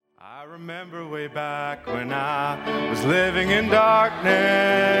remember way back when I was living in darkness.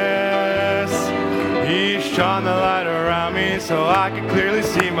 He shone the light around me so I could clearly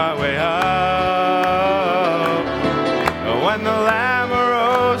see my way up. When the Lamb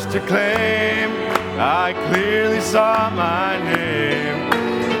arose to claim, I clearly saw my name.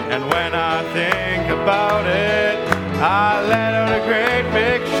 And when I think about it, I let out a great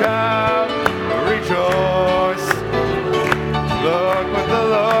big shout. Rejoice, look what the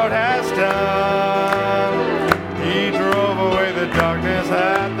Lord has done. He drove away the darkness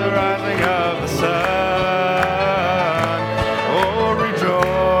at the rising of the sun. Oh,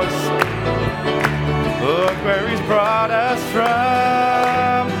 rejoice, look where He's brought us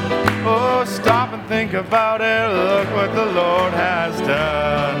from. Oh, stop and think about it, look what the Lord has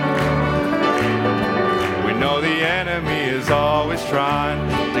done. We know the enemy is always trying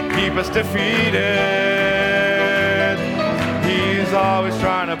to keep us defeated. He's always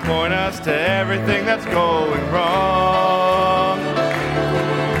trying to point us to everything that's going wrong.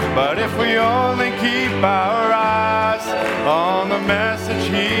 But if we only keep our eyes on the message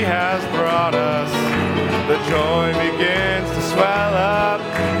He has brought us, the joy begins to swell up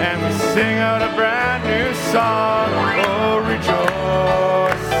and we sing out a brand new song. Oh,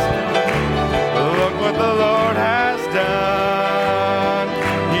 rejoice, look what the Lord has done.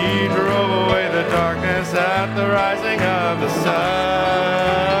 He drove away the darkness at the rising of the sun.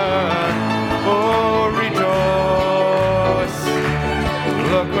 Oh, rejoice,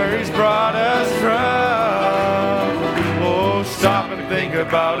 look where He's brought us from. Oh, stop and think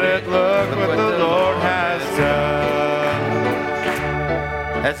about it, look what the Lord has done.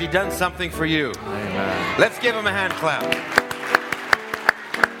 Has He done something for you? Amen. Let's give Him a hand clap.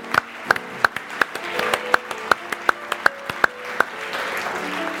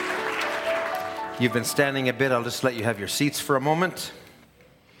 You've been standing a bit. I'll just let you have your seats for a moment.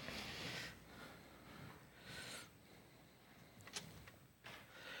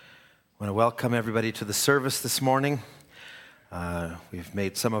 I want to welcome everybody to the service this morning. We've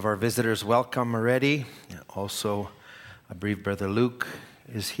made some of our visitors welcome already. Also, I believe Brother Luke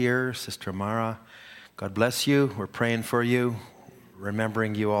is here, Sister Mara. God bless you. We're praying for you,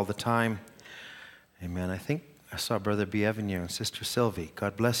 remembering you all the time. Amen. I think I saw Brother Bienvenu and Sister Sylvie.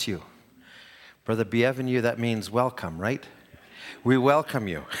 God bless you. Brother Bienvenu, that means welcome, right? We welcome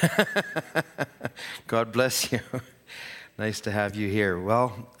you. God bless you. Nice to have you here.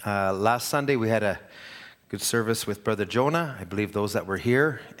 Well, last Sunday we had a good service with Brother Jonah. I believe those that were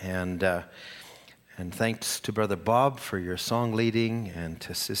here. And thanks to Brother Bob for your song leading, and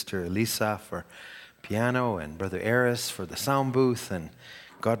to Sister Elisa for piano, and Brother Eris for the sound booth. And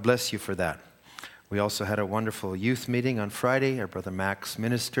God bless you for that. We also had a wonderful youth meeting on Friday. Our Brother Max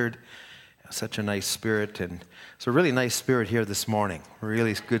ministered. Such a nice spirit, and it's a really nice spirit here this morning.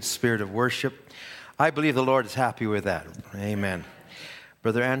 Really good spirit of worship. I believe the Lord is happy with that. Amen.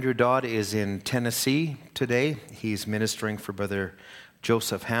 Brother Andrew Dodd is in Tennessee today. He's ministering for Brother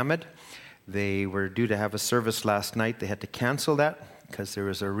Joseph Hammond. They were due to have a service last night. They had to cancel that because there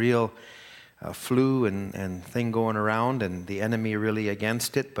was a real flu and thing going around, and the enemy really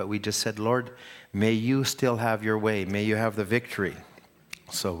against it. But we just said, Lord, may you still have your way. May you have the victory.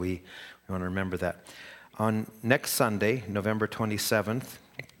 So we want to remember that. On next Sunday, November 27th,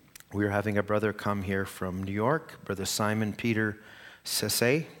 we're having a brother come here from New York. Brother Simon Peter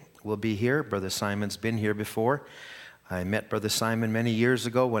Sesse will be here. Brother Simon's been here before. I met Brother Simon many years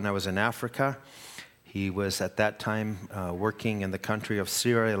ago when I was in Africa. He was at that time working in the country of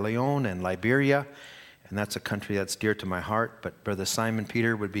Sierra Leone and Liberia, and that's a country that's dear to my heart. But Brother Simon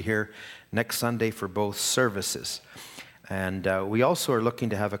Peter would be here next Sunday for both services. And we also are looking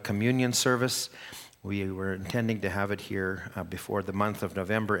to have a communion service. We were intending to have it here before the month of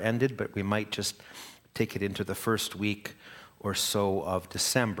November ended, but we might just take it into the first week or so of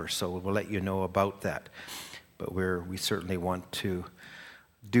December. So we'll let you know about that. But we certainly want to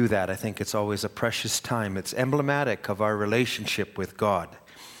do that. I think it's always a precious time. It's emblematic of our relationship with God.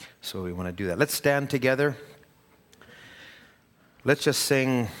 So we want to do that. Let's stand together. Let's just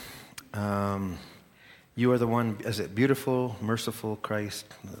sing... You are the one, is it beautiful, merciful Christ?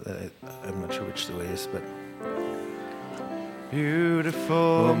 I'm not sure which the way is, but...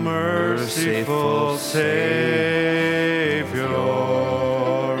 Beautiful, merciful Savior,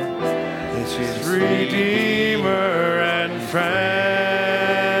 His Redeemer and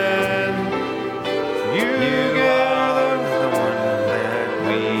friend, you gather the one that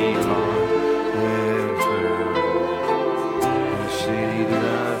we long for, the city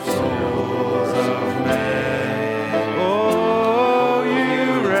that souls of men. Oh,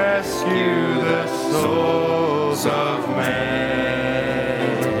 you rescue the souls of men.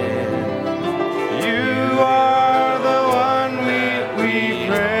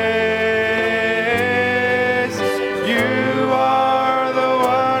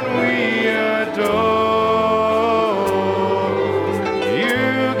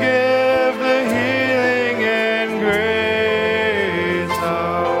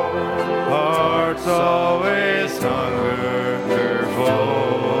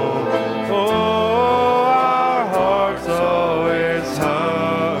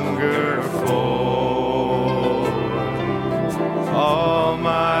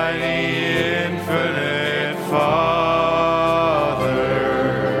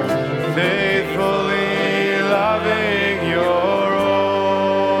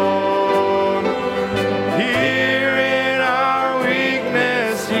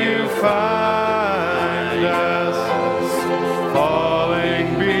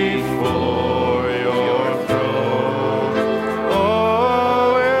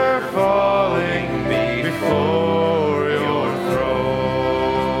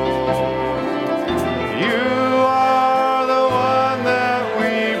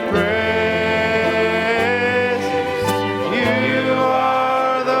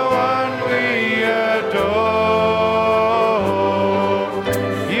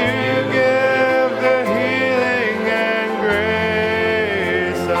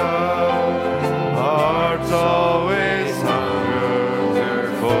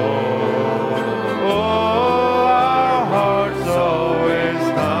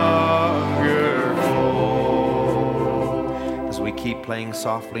 playing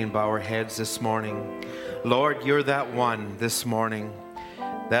softly and bow our heads this morning. Lord, you're that one this morning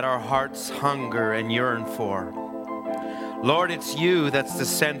that our hearts hunger and yearn for. Lord, it's you that's the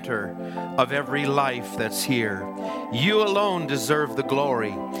center of every life that's here. You alone deserve the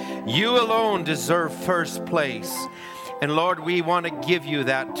glory. You alone deserve first place. And Lord, we want to give you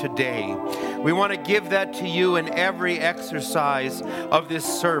that today. We want to give that to you in every exercise of this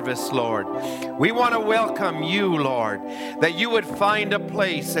service, Lord. We want to welcome you, Lord, that you would find a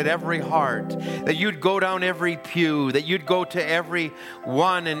place at every heart, that you'd go down every pew, that you'd go to every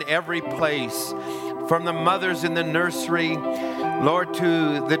one and every place, from the mothers in the nursery, Lord,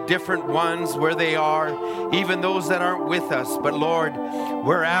 to the different ones where they are, even those that aren't with us. But Lord,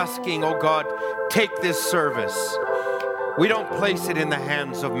 we're asking, oh God, take this service. We don't place it in the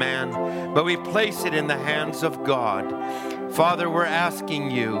hands of man, but we place it in the hands of God. Father, we're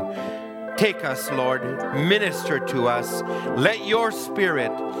asking you, take us, Lord, minister to us. Let your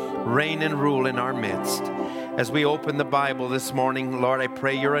Spirit reign and rule in our midst. As we open the Bible this morning, Lord, I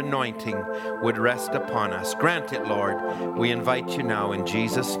pray your anointing would rest upon us. Grant it, Lord. We invite you now in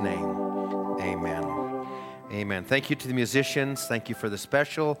Jesus' name. Amen. Amen. Thank you to the musicians. Thank you for the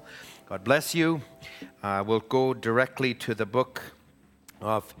special. God bless you. We'll go directly to the book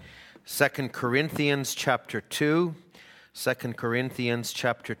of 2 Corinthians chapter 2. 2 Corinthians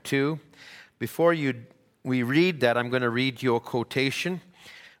chapter 2. Before we read that, I'm going to read you a quotation.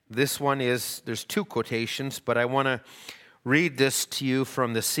 This one there's two quotations, but I want to read this to you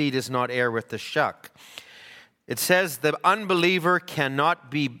from The Seed Is Not Heir with the Shuck. It says, the unbeliever cannot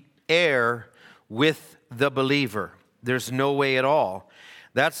be heir with the believer. There's no way at all.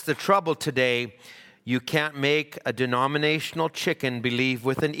 That's the trouble today. You can't make a denominational chicken believe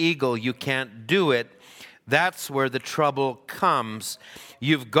with an eagle. You can't do it. That's where the trouble comes.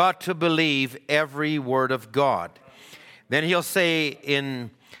 You've got to believe every word of God. Then he'll say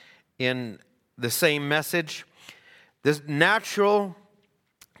in the same message, the natural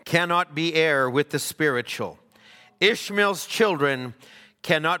cannot be heir with the spiritual. Ishmael's children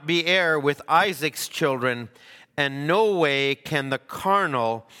cannot be heir with Isaac's children, and no way can the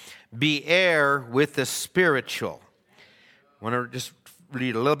carnal be heir with the spiritual. I want to just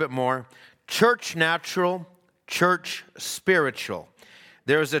read a little bit more. Church natural, church spiritual.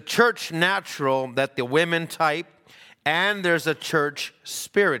 There's a church natural that the women type, and there's a church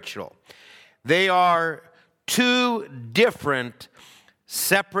spiritual. They are two different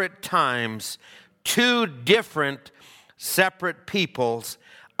separate times, two different separate peoples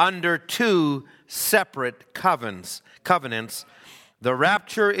under two separate covenants. The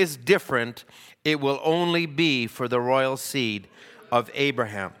rapture is different. It will only be for the royal seed of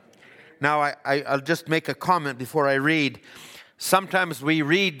Abraham. Now, I'll just make a comment before I read. Sometimes we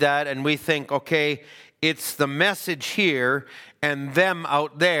read that and we think, okay, it's the message here and them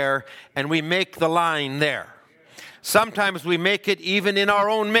out there, and we make the line there. Sometimes we make it even in our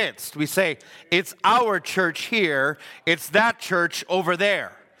own midst. We say, it's our church here, it's that church over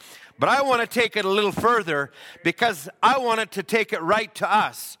there. But I want to take it a little further, because I want it to take it right to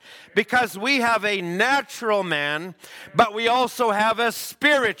us. Because we have a natural man, but we also have a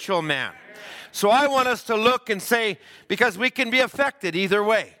spiritual man. So I want us to look and say, because we can be affected either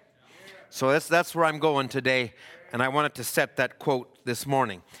way. So that's where I'm going today, and I wanted to set that quote this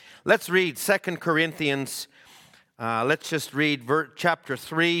morning. Let's read 2 Corinthians. Let's just read chapter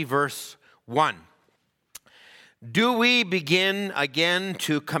 3, verse 1. Do we begin again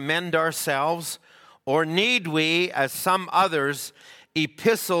to commend ourselves, or need we, as some others,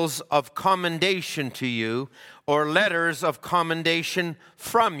 epistles of commendation to you, or letters of commendation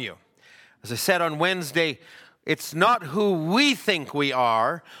from you? As I said on Wednesday, it's not who we think we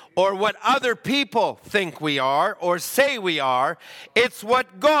are, or what other people think we are, or say we are. It's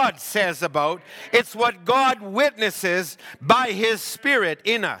what God says about. It's what God witnesses by His Spirit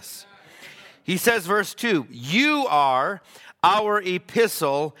in us. He says, verse 2, you are our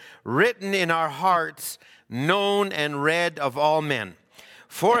epistle, written in our hearts, known and read of all men.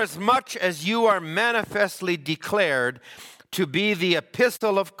 For as much as you are manifestly declared to be the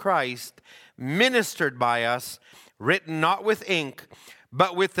epistle of Christ, ministered by us, written not with ink,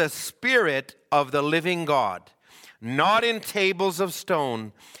 but with the Spirit of the living God, not in tables of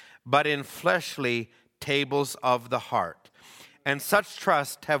stone, but in fleshly tables of the heart. And such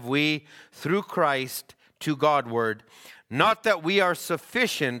trust have we through Christ to Godward, not that we are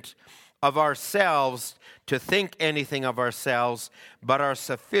sufficient of ourselves to think anything of ourselves, but our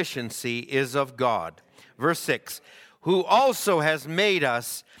sufficiency is of God. Verse 6, who also has made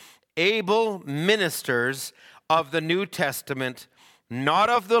us able ministers of the New Testament, not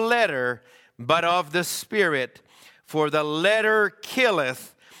of the letter, but of the Spirit. For the letter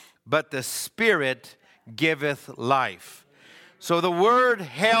killeth, but the Spirit giveth life. So the word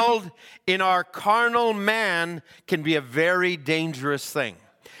held in our carnal man can be a very dangerous thing.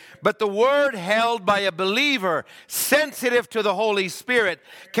 But the word held by a believer, sensitive to the Holy Spirit,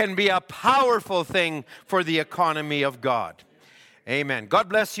 can be a powerful thing for the economy of God. Amen. God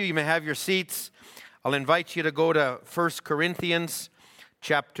bless you. You may have your seats. I'll invite you to go to 1 Corinthians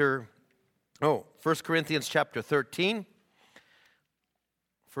chapter 13. 1 Corinthians chapter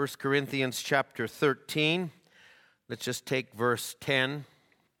 13. Let's just take verse 10.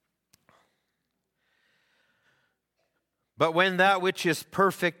 But when that which is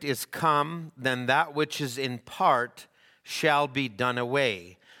perfect is come, then that which is in part shall be done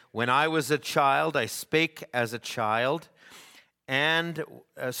away. When I was a child, I spake as a child, I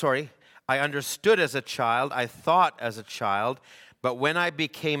understood as a child, I thought as a child, but when I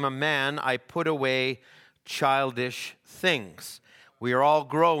became a man, I put away childish things. We are all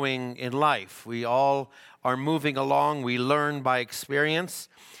growing in life. We all are moving along. We learn by experience.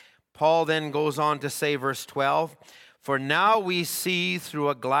 Paul then goes on to say, verse 12, for now we see through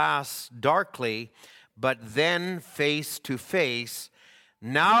a glass darkly, but then face to face.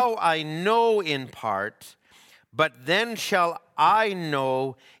 Now I know in part, but then shall I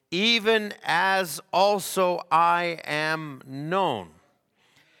know, even as also I am known.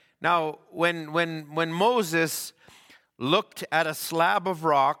 Now, when Moses looked at a slab of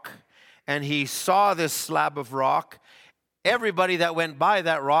rock and he saw this slab of rock, everybody that went by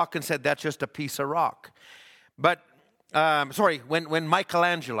that rock and said, that's just a piece of rock. But when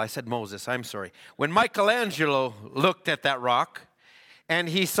Michelangelo, I said Moses, I'm sorry. When Michelangelo looked at that rock, and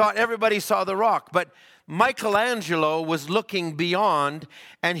everybody saw the rock, but Michelangelo was looking beyond,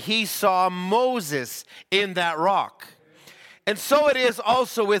 and he saw Moses in that rock. And so it is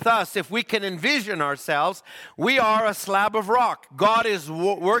also with us. If we can envision ourselves, we are a slab of rock. God is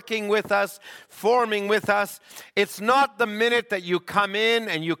working with us, forming with us. It's not the minute that you come in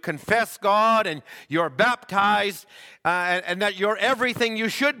and you confess God and you're baptized and that you're everything you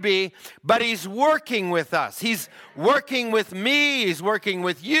should be, but He's working with us. He's working with me. He's working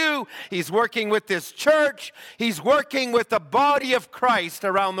with you. He's working with this church. He's working with the body of Christ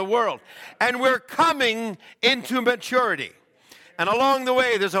around the world. And we're coming into maturity. And along the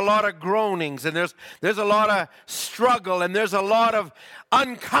way, there's a lot of groanings, and there's a lot of struggle, and there's a lot of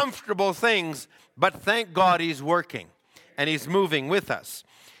uncomfortable things. But thank God He's working, and He's moving with us.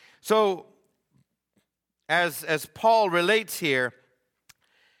 So, as Paul relates here,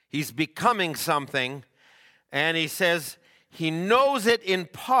 he's becoming something, and he says he knows it in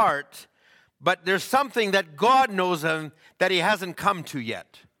part, but there's something that God knows him that he hasn't come to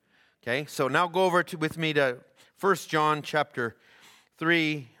yet. Okay, so now go over with me to 1 John chapter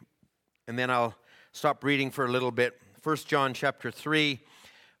 3, and then I'll stop reading for a little bit. 1 John chapter 3,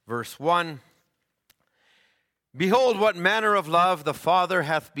 verse 1. Behold, what manner of love the Father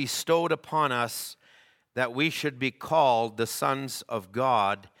hath bestowed upon us, that we should be called the sons of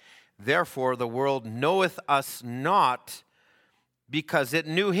God. Therefore the world knoweth us not, because it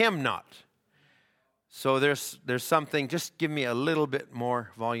knew Him not. So there's something, just give me a little bit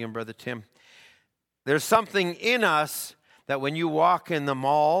more volume, Brother Tim. There's something in us that when you walk in the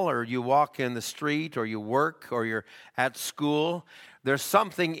mall or you walk in the street or you work or you're at school, there's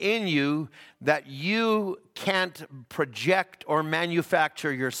something in you that you can't project or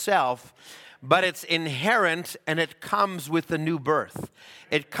manufacture yourself, but it's inherent and it comes with the new birth.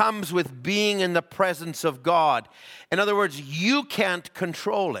 It comes with being in the presence of God. In other words, you can't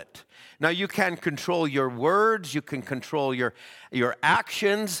control it. Now, you can control your words, you can control your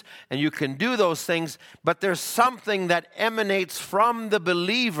actions, and you can do those things, but there's something that emanates from the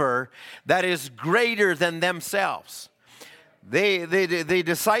believer that is greater than themselves. The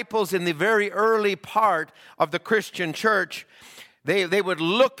disciples in the very early part of the Christian church, they would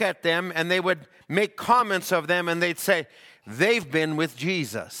look at them and they would make comments of them and they'd say, they've been with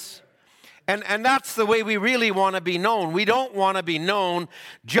Jesus. And that's the way we really want to be known. We don't want to be known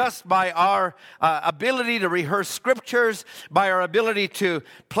just by our ability to rehearse scriptures, by our ability to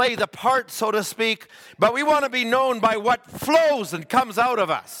play the part, so to speak, but we want to be known by what flows and comes out of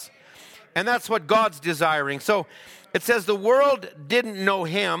us. And that's what God's desiring. So it says the world didn't know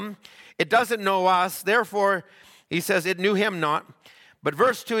Him. It doesn't know us. Therefore, He says it knew Him not. But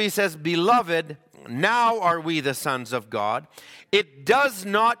verse 2, He says, Beloved, now are we the sons of God. It does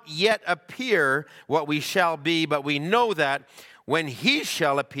not yet appear what we shall be, but we know that when He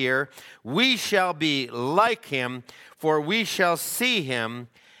shall appear, we shall be like Him, for we shall see Him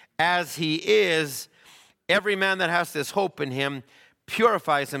as He is. Every man that has this hope in Him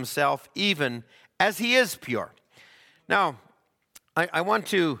purifies himself even as He is pure. Now, I want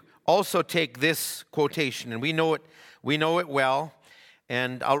to also take this quotation, and we know it well.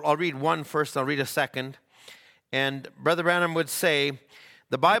 And I'll read one first, I'll read a second. And Brother Branham would say,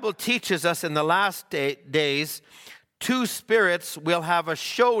 the Bible teaches us in the last days, two spirits will have a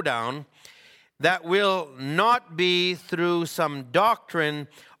showdown that will not be through some doctrine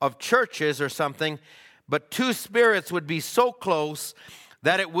of churches or something, but two spirits would be so close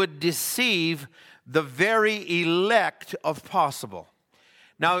that it would deceive the very elect of possible.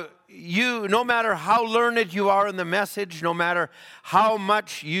 Now, no matter how learned you are in the message, no matter how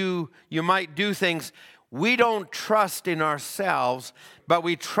much you might do things, we don't trust in ourselves, but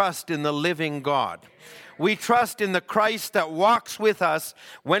we trust in the living God. We trust in the Christ that walks with us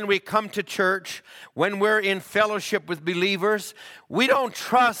when we come to church, when we're in fellowship with believers. We don't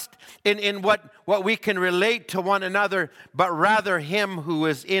trust in what we can relate to one another, but rather Him who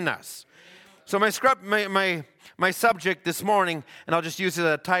is in us. So my subject this morning, and I'll just use it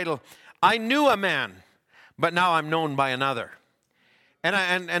as a title, I knew a man, but now I'm known by another.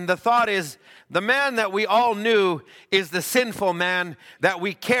 And the thought is, the man that we all knew is the sinful man that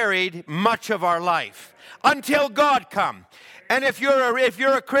we carried much of our life until God come. And if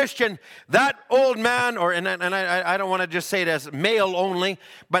you're a Christian, that old man, I don't want to just say it as male only,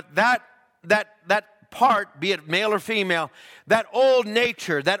 but that part, be it male or female, that old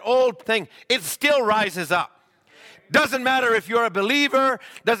nature, that old thing, it still rises up. Doesn't matter if you're a believer,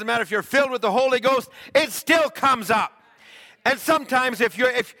 doesn't matter if you're filled with the Holy Ghost, it still comes up. And sometimes if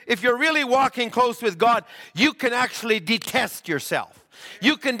you're really walking close with God, you can actually detest yourself.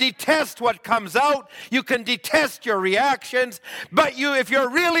 You can detest what comes out. You can detest your reactions. But if you're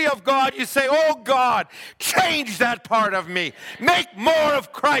really of God, you say, oh God, change that part of me. Make more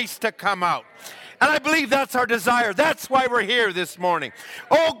of Christ to come out. And I believe that's our desire. That's why we're here this morning.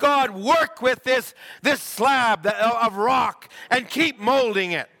 Oh God, work with this slab of rock and keep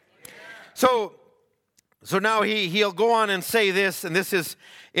molding it. So now he'll go on and say this, and this is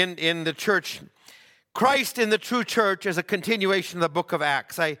in the church. Christ in the true church is a continuation of the book of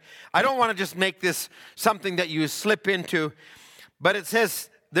Acts. I don't want to just make this something that you slip into, but it says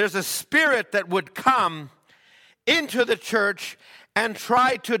there's a spirit that would come into the church and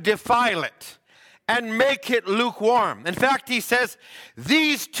try to defile it and make it lukewarm. In fact, he says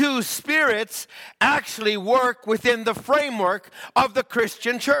these two spirits actually work within the framework of the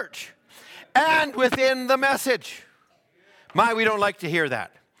Christian church and within the message. We don't like to hear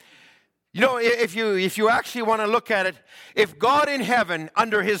that. You know, if you actually want to look at it, if God in heaven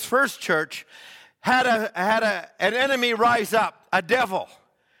under His first church had an enemy rise up, a devil,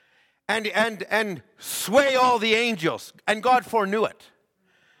 and sway all the angels, and God foreknew it.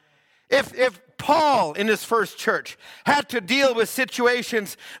 If Paul in his first church had to deal with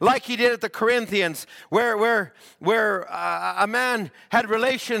situations like he did at the Corinthians, where a man had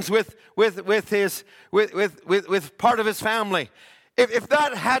relations with part of his family, if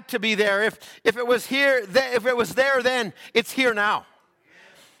that had to be there, if it was here, if it was there then, it's here now.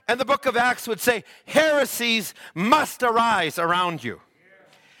 And the book of Acts would say heresies must arise around you.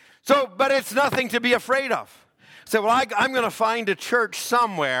 But it's nothing to be afraid of. So, I'm going to find a church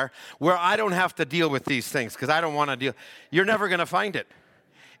somewhere where I don't have to deal with these things because I don't want to deal. You're never going to find it.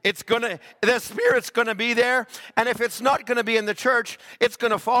 The Spirit's going to be there, and if it's not going to be in the church, it's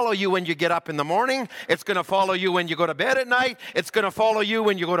going to follow you when you get up in the morning. It's going to follow you when you go to bed at night. It's going to follow you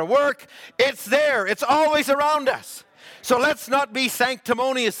when you go to work. It's there. It's always around us. So let's not be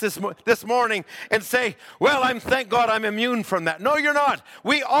sanctimonious this morning and say, well, thank God I'm immune from that. No, you're not.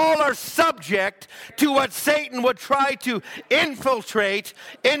 We all are subject to what Satan would try to infiltrate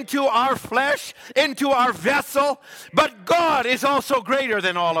into our flesh, into our vessel. But God is also greater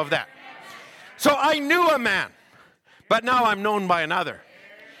than all of that. So I knew a man, but now I'm known by another.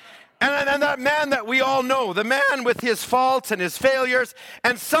 And that man that we all know, the man with his faults and his failures,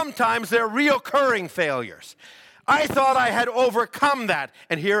 and sometimes they're reoccurring failures. I thought I had overcome that,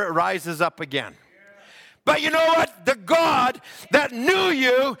 and here it rises up again. But you know what? The God that knew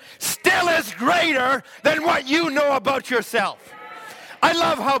you still is greater than what you know about yourself. I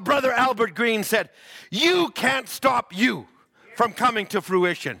love how Brother Albert Green said, you can't stop you from coming to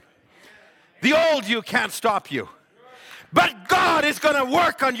fruition. The old you can't stop you. But God is going to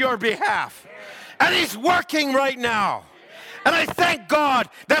work on your behalf. And He's working right now. And I thank God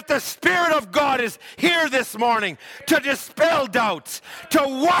that the Spirit of God is here this morning to dispel doubts, to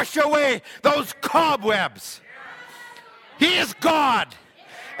wash away those cobwebs. He is God,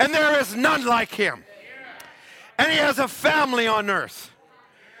 and there is none like Him. And He has a family on earth,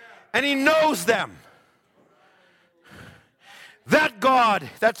 and He knows them. That God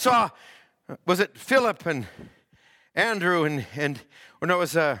that saw, was it Philip Andrew,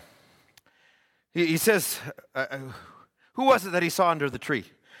 he says, who was it that he saw under the tree?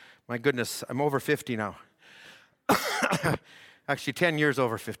 My goodness, I'm over 50 now. Actually, 10 years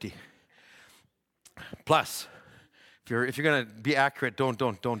over 50. Plus, if you're going to be accurate, don't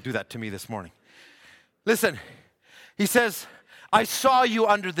do that to me this morning. Listen, he says, I saw you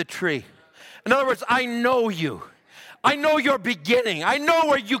under the tree. In other words, I know you. I know your beginning. I know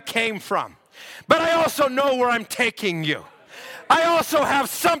where you came from. But I also know where I'm taking you. I also have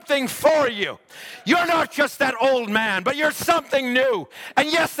something for you. You're not just that old man, but you're something new.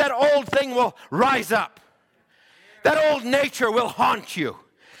 And yes, that old thing will rise up. That old nature will haunt you.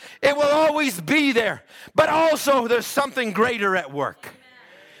 It will always be there. But also there's something greater at work.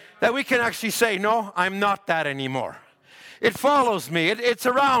 That we can actually say, no, I'm not that anymore. It follows me. It's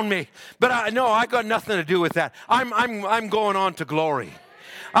around me. But I got nothing to do with that. I'm going on to glory.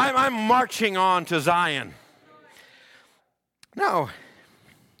 I'm marching on to Zion. Now,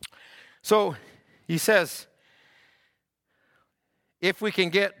 so he says, if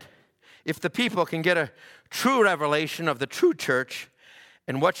the people can get a true revelation of the true church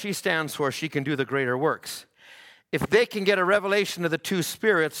and what she stands for, she can do the greater works. If they can get a revelation of the two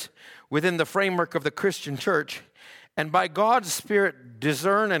spirits within the framework of the Christian church, and by God's Spirit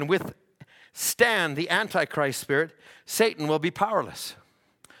discern and withstand the Antichrist spirit, Satan will be powerless.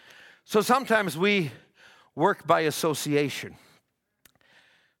 So sometimes we work by association.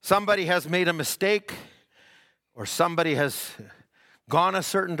 Somebody has made a mistake, or somebody has gone a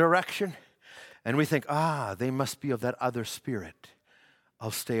certain direction, and we think, they must be of that other spirit.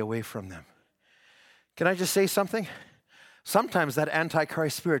 I'll stay away from them. Can I just say something? Sometimes that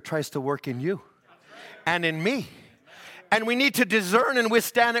Antichrist spirit tries to work in you and in me. And we need to discern and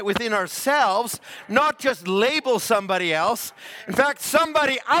withstand it within ourselves, not just label somebody else. In fact,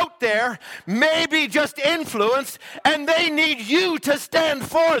 somebody out there may be just influenced, and they need you to stand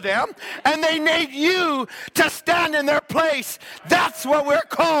for them, and they need you to stand in their place. That's what we're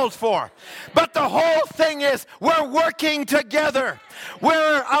called for. But the whole thing is we're working together.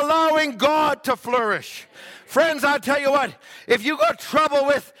 We're allowing God to flourish. Friends, I'll tell you what, if you got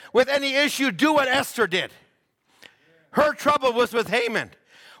trouble with any issue, do what Esther did. Her trouble was with Haman.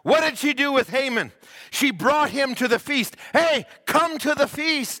 What did she do with Haman? She brought him to the feast. Hey, come to the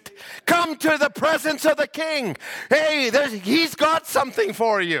feast. Come to the presence of the king. Hey, he's got something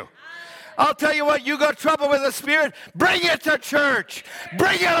for you. I'll tell you what, you got trouble with the Spirit, bring it to church.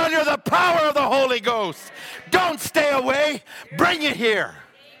 Bring it under the power of the Holy Ghost. Don't stay away. Bring it here.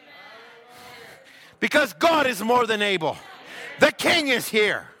 Because God is more than able. The King is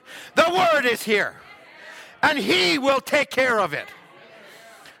here. The Word is here. And He will take care of it.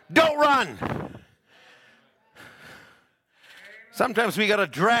 Don't run. Sometimes we got to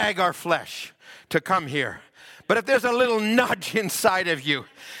drag our flesh to come here. But if there's a little nudge inside of you,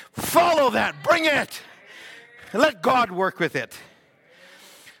 follow that. Bring it. And let God work with it.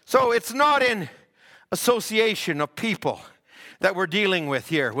 So it's not in association of people that we're dealing with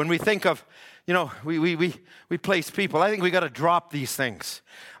here. When we think of, we place people, I think we got to drop these things.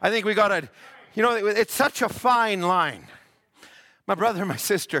 I think we got to... it's such a fine line. My brother and my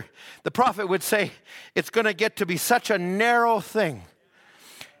sister, the prophet would say, it's going to get to be such a narrow thing.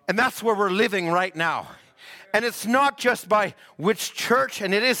 And that's where we're living right now. And it's not just by which church,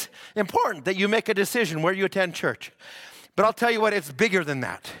 and it is important that you make a decision where you attend church. But I'll tell you what, it's bigger than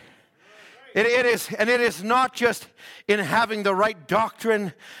that. It is, and it is not just in having the right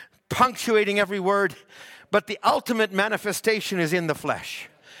doctrine, punctuating every word, but the ultimate manifestation is in the flesh.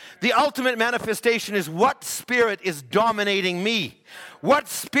 The ultimate manifestation is what spirit is dominating me. What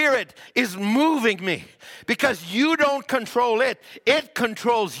spirit is moving me. Because you don't control it. It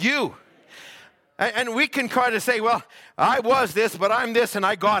controls you. And we can kind of say, well, I was this, but I'm this, and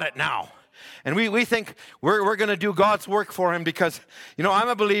I got it now. And we think we're going to do God's work for Him because, I'm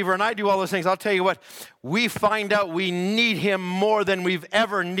a believer and I do all those things. I'll tell you what, we find out we need Him more than we've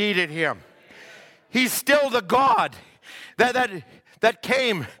ever needed Him. He's still the God that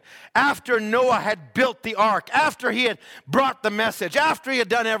came after Noah had built the ark, after he had brought the message, after he had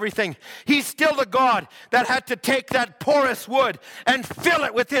done everything. He's still the God that had to take that porous wood and fill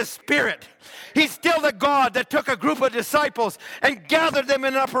it with His Spirit. He's still the God that took a group of disciples and gathered them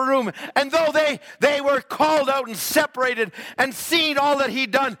in an upper room. And though they were called out and separated and seen all that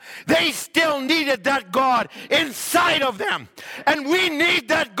He'd done, they still needed that God inside of them. And we need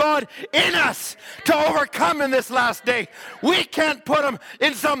that God in us to overcome in this last day. We can't put Him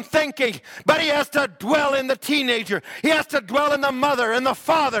in some thinking, but He has to dwell in the teenager. He has to dwell in the mother and the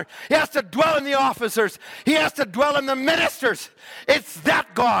father. He has to dwell in the officers. He has to dwell in the ministers. It's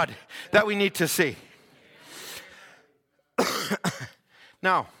that God that we need to see.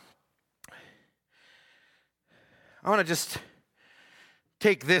 Now, I want to just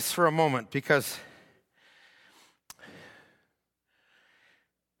take this for a moment, because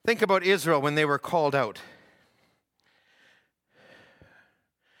think about Israel when they were called out.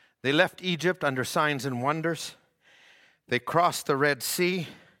 They left Egypt under signs and wonders. They crossed the Red Sea.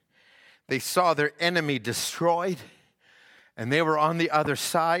 They saw their enemy destroyed, and they were on the other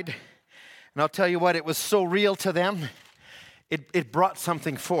side. And I'll tell you what, it was so real to them, it brought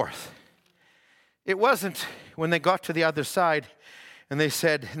something forth. It wasn't when they got to the other side and they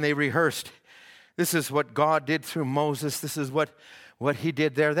said, and they rehearsed, this is what God did through Moses, this is what he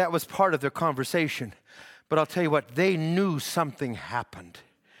did there. That was part of their conversation. But I'll tell you what, they knew something happened.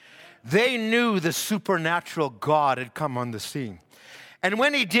 They knew the supernatural God had come on the scene. And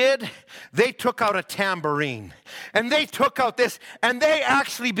when he did, they took out a tambourine. And they took out this, and they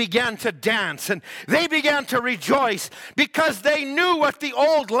actually began to dance. And they began to rejoice because they knew what the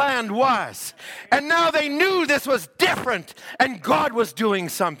old land was. And now they knew this was different, and God was doing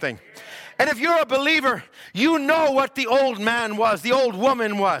something. And if you're a believer, you know what the old man was, the old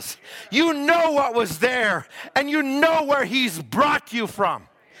woman was. You know what was there, and you know where he's brought you from.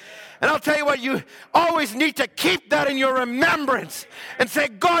 And I'll tell you what, you always need to keep that in your remembrance and say,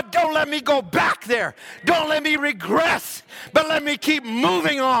 God, don't let me go back there. Don't let me regress, but let me keep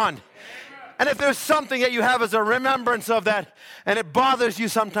moving on. And if there's something that you have as a remembrance of that and it bothers you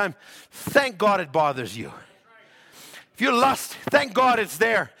sometimes, thank God it bothers you. If you lust, thank God it's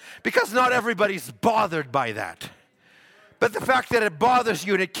there, because not everybody's bothered by that. But the fact that it bothers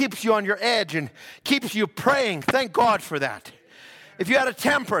you and it keeps you on your edge and keeps you praying, thank God for that. If you had a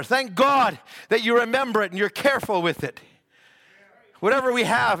temper, thank God that you remember it and you're careful with it. Whatever we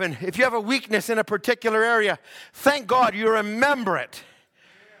have, and if you have a weakness in a particular area, thank God you remember it.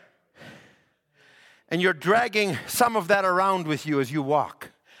 And you're dragging some of that around with you as you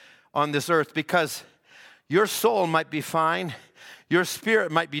walk on this earth, because your soul might be fine, your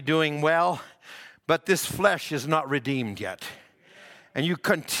spirit might be doing well, but this flesh is not redeemed yet. And you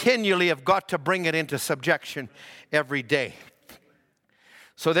continually have got to bring it into subjection every day.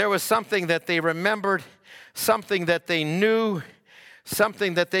 So there was something that they remembered, something that they knew,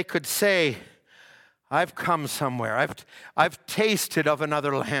 something that they could say, I've come somewhere. I've tasted of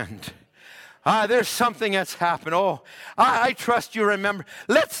another land. There's something that's happened. I trust you remember.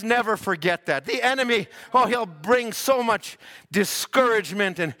 Let's never forget that. The enemy, he'll bring so much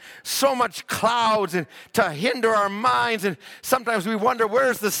discouragement and so much clouds and to hinder our minds. And sometimes we wonder,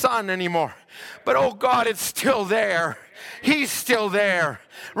 where's the sun anymore? But God, it's still there. He's still there.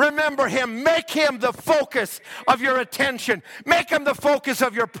 Remember him. Make him the focus of your attention. Make him the focus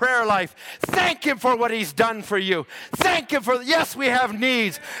of your prayer life. Thank him for what he's done for you. Thank him for, yes, we have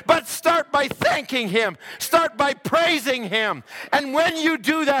needs, but start by thanking him. Start by praising him. And when you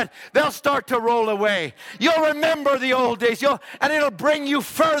do that, they'll start to roll away. You'll remember the old days, and it'll bring you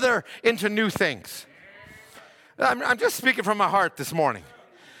further into new things. I'm just speaking from my heart this morning.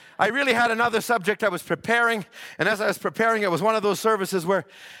 I really had another subject I was preparing, and as I was preparing, it was one of those services where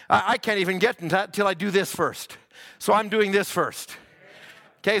I can't even get into that until I do this first. So I'm doing this first.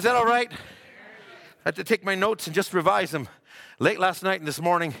 Okay, is that all right? I had to take my notes and just revise them late last night and this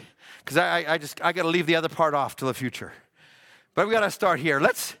morning, because I got to leave the other part off till the future. But we got to start here.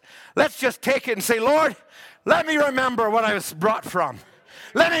 Let's just take it and say, Lord, let me remember what I was brought from.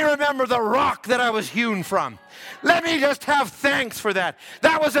 Let me remember the rock that I was hewn from. Let me just have thanks for that.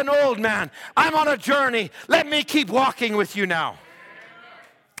 That was an old man. I'm on a journey. Let me keep walking with you now.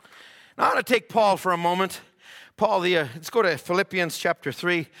 Now I want to take Paul for a moment. Paul, let's go to Philippians chapter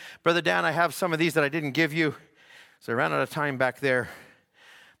 3. Brother Dan, I have some of these that I didn't give you, so I ran out of time back there.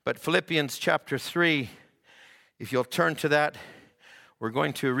 But Philippians chapter 3, if you'll turn to that, we're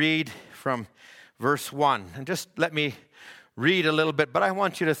going to read from verse 1. And just let me read a little bit, but I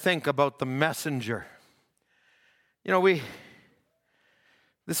want you to think about the messenger. You know,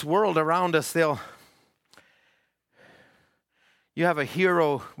 this world around us, you have a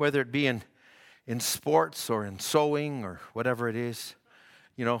hero, whether it be in sports or in sewing or whatever it is,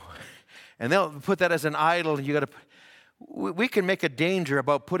 and they'll put that as an idol. And we can make a danger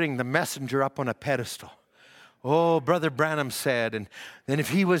about putting the messenger up on a pedestal. Oh, Brother Branham said, and then if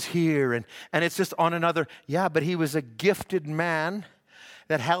he was here, and it's just on another, but he was a gifted man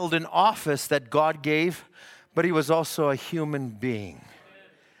that held an office that God gave, but he was also a human being.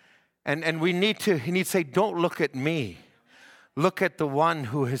 And we need to say, don't look at me. Look at the one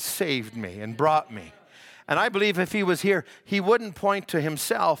who has saved me and brought me. And I believe if he was here, he wouldn't point to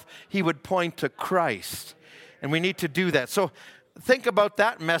himself, he would point to Christ. And we need to do that. So think about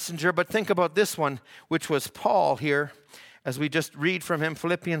that messenger, but think about this one, which was Paul here. as we just read from him,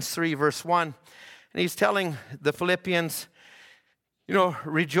 Philippians 3, verse 1. And he's telling the Philippians,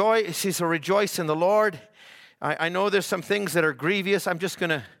 rejoice. He says, rejoice in the Lord. I know there's some things that are grievous. I'm just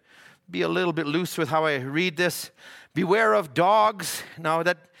going to be a little bit loose with how I read this. Beware of dogs. Now,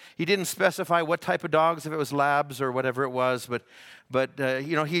 that he didn't specify what type of dogs, if it was labs or whatever it was, but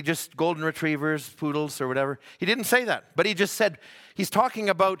he just golden retrievers, poodles or whatever. He didn't say that, but he just said he's talking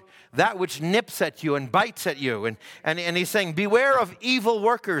about that which nips at you and bites at you, and he's saying beware of evil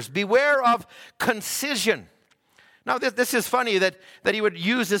workers, beware of concision. Now, this is funny that he would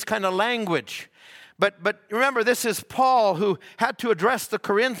use this kind of language. But remember, this is Paul who had to address the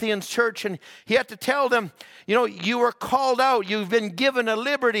Corinthians church, and he had to tell them, you were called out, you've been given a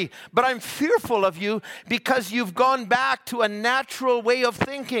liberty, but I'm fearful of you because you've gone back to a natural way of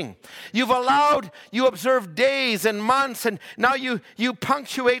thinking. You observe days and months, and now you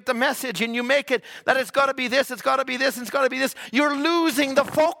punctuate the message, and you make it that it's got to be this, it's got to be this, and it's got to be this. You're losing the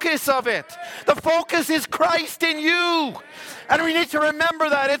focus of it. The focus is Christ in you. And we need to remember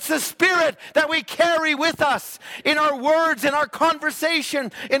that. It's the Spirit that we carry with us in our words, in our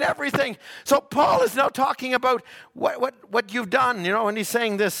conversation, in everything. So Paul is now talking about what you've done, and he's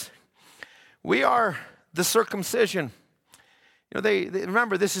saying this. We are the circumcision. They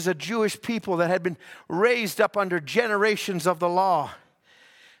remember, this is a Jewish people that had been raised up under generations of the law,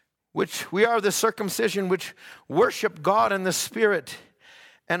 which we are the circumcision which worship God in the Spirit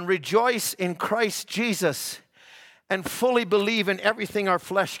and rejoice in Christ Jesus, and fully believe in everything our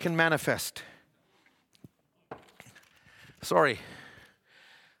flesh can manifest. Sorry,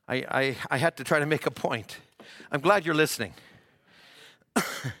 I had to try to make a point. I'm glad you're listening.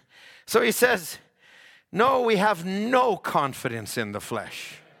 So he says, no, we have no confidence in the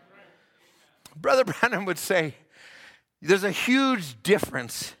flesh. Brother Branham would say, there's a huge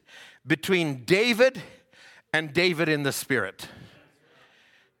difference between David and David in the Spirit.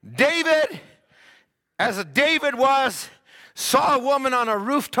 David, as David was, saw a woman on a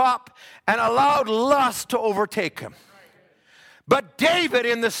rooftop and allowed lust to overtake him. But David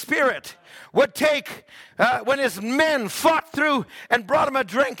in the Spirit would take, when his men fought through and brought him a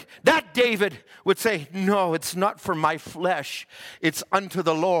drink, that David would say, no, it's not for my flesh. It's unto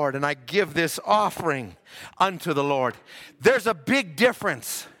the Lord, and I give this offering unto the Lord. There's a big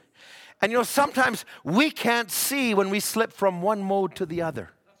difference. And sometimes we can't see when we slip from one mode to the other.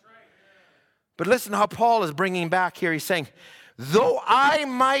 But listen how Paul is bringing back here. He's saying, though I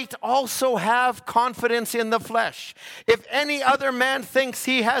might also have confidence in the flesh, if any other man thinks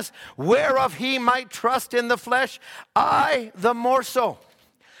he has whereof he might trust in the flesh, I the more so.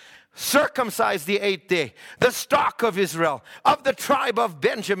 Circumcised the 8th day, the stock of Israel, of the tribe of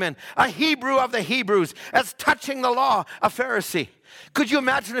Benjamin, a Hebrew of the Hebrews, as touching the law, a Pharisee. Could you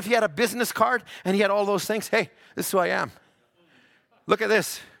imagine if he had a business card and he had all those things? Hey, this is who I am. Look at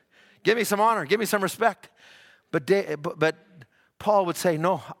this. Give me some honor. Give me some respect. But Paul would say,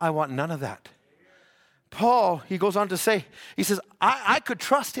 no, I want none of that. Paul, he goes on to say, he says, I could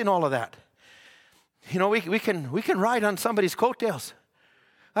trust in all of that. We can ride on somebody's coattails.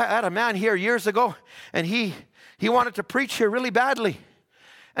 I had a man here years ago, and he wanted to preach here really badly.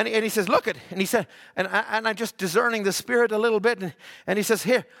 And he says, look it. And he said, and I'm just discerning the Spirit a little bit. And he says,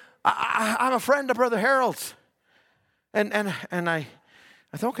 here, I'm a friend of Brother Harold's. And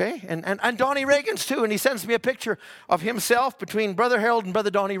I thought, okay. And Donnie Reagan's too. And he sends me a picture of himself between Brother Harold and Brother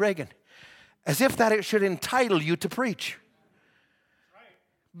Donnie Reagan. As if that it should entitle you to preach.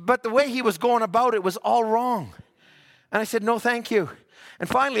 But the way he was going about it was all wrong. And I said, no, thank you. And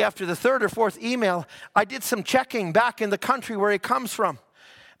finally, after the 3rd or 4th email, I did some checking back in the country where he comes from.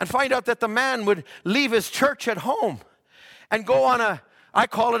 And find out that the man would leave his church at home and go on I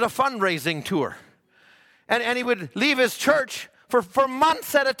call it a fundraising tour. And he would leave his church for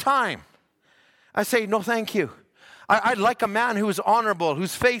months at a time. I say, no, thank you. I'd like a man who's honorable,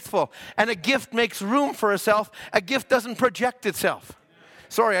 who's faithful, and a gift makes room for itself. A gift doesn't project itself.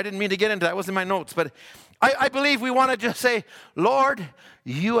 Sorry, I didn't mean to get into that. It wasn't in my notes. But I believe we want to just say, Lord,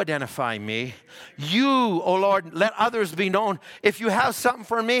 you identify me. You, oh Lord, let others be known. If you have something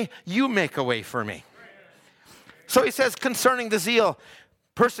for me, you make a way for me. So he says, concerning the zeal,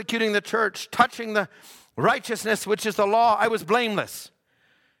 persecuting the church, touching the righteousness, which is the law, I was blameless.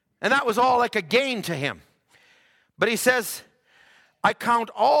 And that was all like a gain to him. But he says, I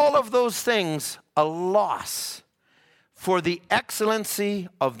count all of those things a loss for the excellency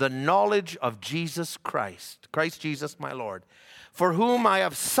of the knowledge of Jesus Christ, Christ Jesus my Lord, for whom I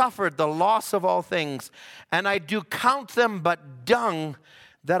have suffered the loss of all things, and I do count them but dung,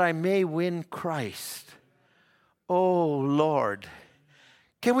 that I may win Christ. Oh Lord,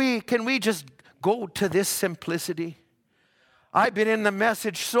 can we just go to this simplicity? I've been in the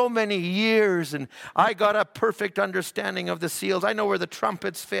message so many years, and I got a perfect understanding of the seals. I know where the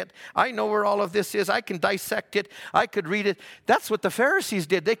trumpets fit. I know where all of this is. I can dissect it. I could read it. That's what the Pharisees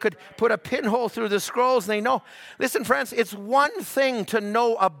did. They could put a pinhole through the scrolls, and they know. Listen, friends, it's one thing to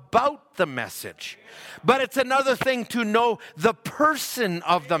know about the message, but it's another thing to know the person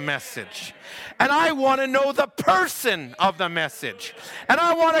of the message. And I want to know the person of the message. And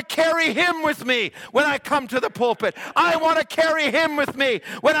I want to carry him with me when I come to the pulpit. I want to carry him with me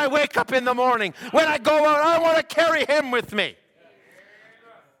when I wake up in the morning. When I go out, I want to carry him with me.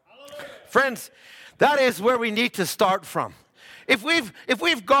 Friends, that is where we need to start from. If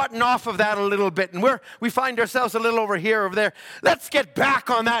we've gotten off of that a little bit and we find ourselves a little over here, over there, let's get back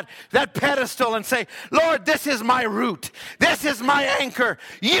on that pedestal and say, Lord, this is my root. This is my anchor.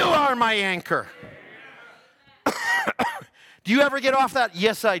 You are my anchor. Do you ever get off that?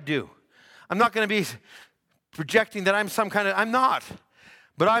 Yes, I do. I'm not going to be projecting that I'm not.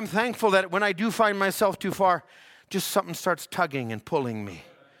 But I'm thankful that when I do find myself too far, just something starts tugging and pulling me.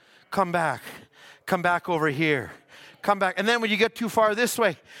 Come back over here. Come back. And then when you get too far this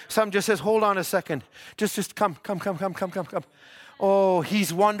way, something just says, hold on a second. Just come. Oh,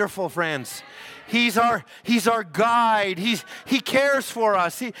 he's wonderful, friends. He's our guide. He cares for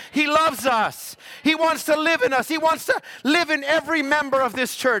us. He loves us. He wants to live in us. He wants to live in every member of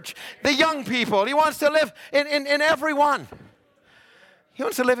this church. The young people. He wants to live in everyone. He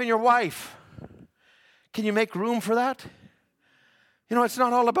wants to live in your wife. Can you make room for that? It's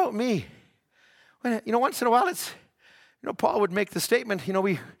not all about me. Once in a while Paul would make the statement,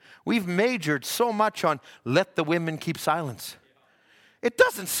 we've majored so much on let the women keep silence. It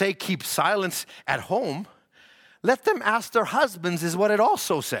doesn't say keep silence at home. Let them ask their husbands is what it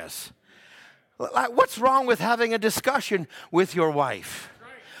also says. What's wrong with having a discussion with your wife?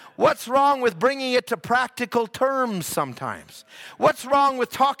 What's wrong with bringing it to practical terms sometimes? What's wrong with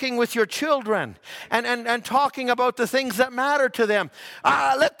talking with your children and talking about the things that matter to them?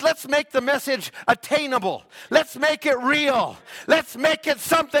 Let's make the message attainable. Let's make it real. Let's make it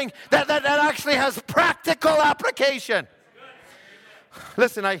something that actually has practical application.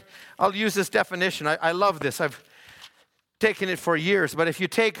 Listen, I'll use this definition. I love this. I've taken it for years. But if you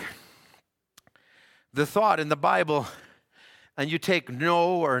take the thought in the Bible and you take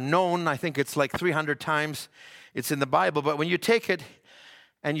know or known, I think it's like 300 times it's in the Bible. But when you take it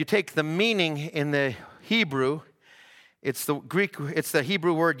and you take the meaning in the Hebrew, it's the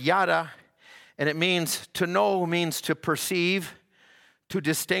Hebrew word yada, and it means to know means to perceive, to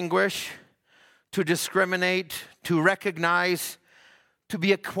distinguish, to discriminate, to recognize, to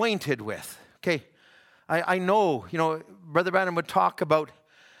be acquainted with. Okay, I know, Brother Branham would talk about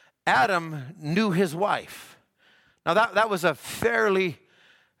Adam knew his wife. Now that was a fairly,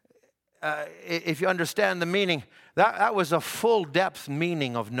 if you understand the meaning, that was a full depth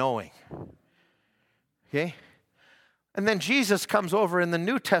meaning of knowing. Okay? And then Jesus comes over in the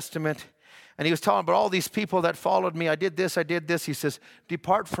New Testament and he was talking about all these people that followed me. I did this. He says,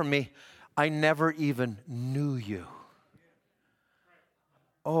 depart from me. I never even knew you.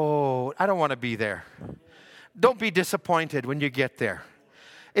 Oh, I don't want to be there. Don't be disappointed when you get there.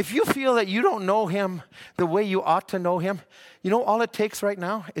 If you feel that you don't know him the way you ought to know him, all it takes right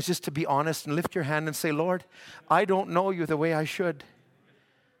now is just to be honest and lift your hand and say, Lord, I don't know you the way I should.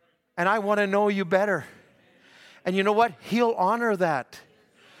 And I want to know you better. And you know what? He'll honor that.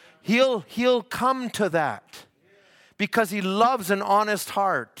 He'll come to that because he loves an honest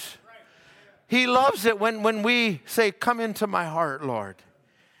heart. He loves it when we say, come into my heart, Lord.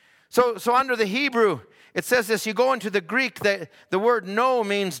 So under the Hebrew, it says this, you go into the Greek, the word know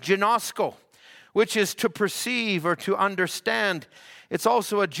means ginosko, which is to perceive or to understand. It's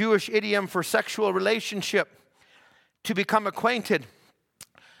also a Jewish idiom for sexual relationship, to become acquainted.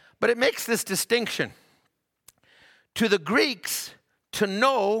 But it makes this distinction. To the Greeks, to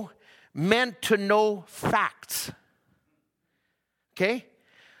know meant to know facts. Okay?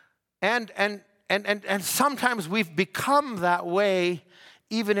 And sometimes we've become that way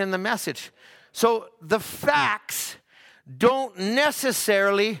even in the message. So the facts don't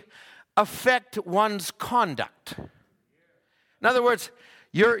necessarily affect one's conduct. In other words,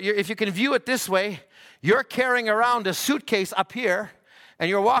 if you can view it this way, you're carrying around a suitcase up here, and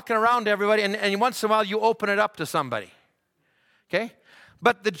you're walking around to everybody, and once in a while you open it up to somebody. Okay?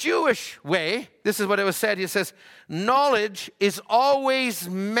 But the Jewish way, this is what it was said, it says, knowledge is always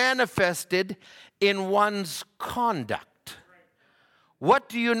manifested in one's conduct. What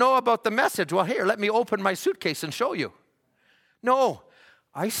do you know about the message? Well, here, let me open my suitcase and show you. No,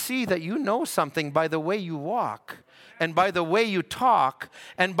 I see that you know something by the way you walk and by the way you talk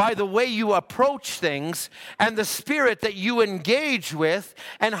and by the way you approach things and the spirit that you engage with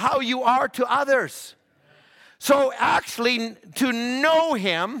and how you are to others. So actually, to know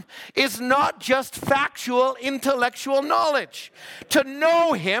him is not just factual, intellectual knowledge. To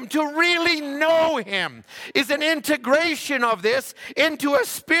know him, to really know him, is an integration of this into a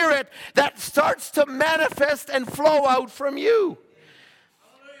spirit that starts to manifest and flow out from you.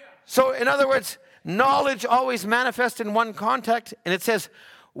 So in other words, knowledge always manifests in one context, and it says,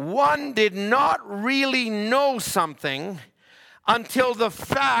 one did not really know something until the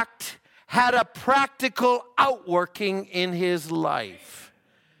fact had a practical outworking in his life.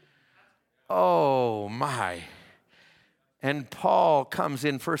 Oh my. And Paul comes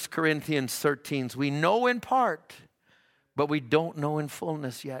in 1 Corinthians 13. We know in part, but we don't know in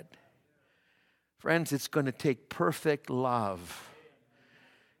fullness yet. Friends, it's going to take perfect love.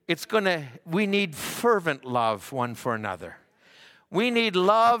 We need fervent love one for another. We need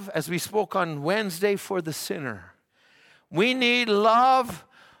love, as we spoke on Wednesday, for the sinner. We need love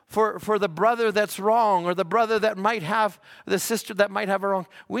for the brother that's wrong, or the brother that might have, the sister that might have a wrong.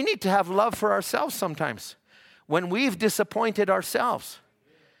 We need to have love for ourselves sometimes when we've disappointed ourselves.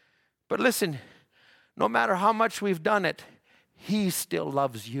 But listen, no matter how much we've done it, he still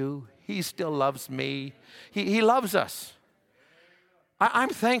loves you. He still loves me. He loves us. I'm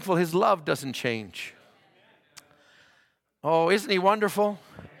thankful his love doesn't change. Oh, isn't he wonderful?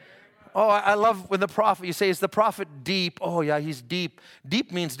 Oh, I love when the prophet, you say, is the prophet deep? Oh, yeah, he's deep.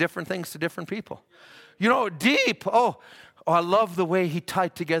 Deep means different things to different people. You know, deep. Oh, I love the way he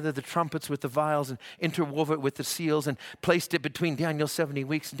tied together the trumpets with the vials and interwove it with the seals and placed it between Daniel's 70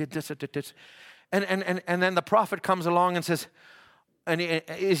 weeks and did this. And then the prophet comes along and says,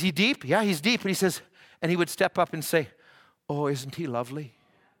 is he deep? Yeah, he's deep. And he says, and he would step up and say, oh, isn't he lovely?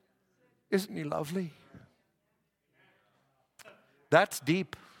 Isn't he lovely? That's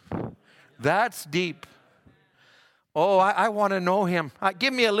deep. That's deep. Oh, I want to know him.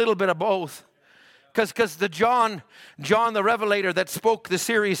 Give me a little bit of both. Because the John the Revelator that spoke the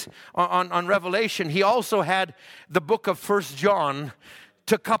series on Revelation, he also had the book of 1 John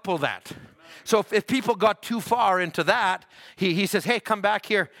to couple that. So if people got too far into that, he says, hey, come back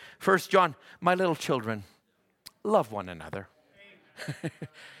here. 1 John, my little children, love one another.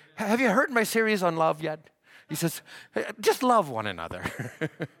 Have you heard my series on love yet? He says, just love one another.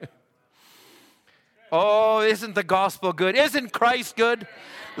 Oh, isn't the gospel good? Isn't Christ good?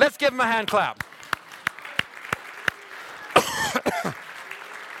 Let's give him a hand clap.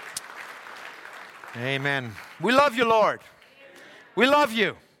 Amen. We love you, Lord. We love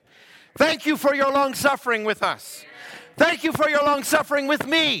you. Thank you for your long suffering with us. Thank you for your long suffering with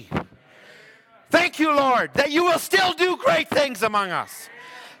me. Thank you, Lord, that you will still do great things among us.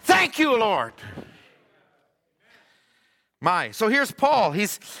 Thank you, Lord. So here's Paul.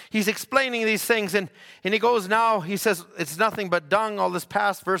 He's explaining these things, and he goes now, he says, it's nothing but dung, all this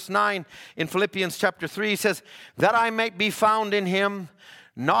past. Verse 9 in Philippians chapter 3, he says, that I might be found in him,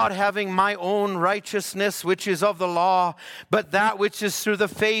 not having my own righteousness, which is of the law, but that which is through the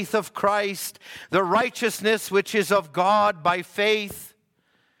faith of Christ, the righteousness which is of God by faith,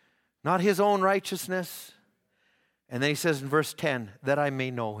 not his own righteousness. And then he says in verse 10, that I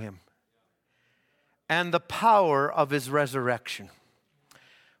may know him and the power of his resurrection.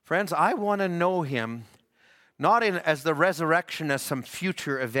 Friends, I want to know him not as the resurrection as some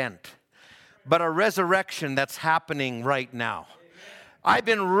future event, but a resurrection that's happening right now. I've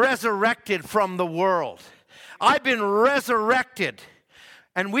been resurrected from the world. I've been resurrected,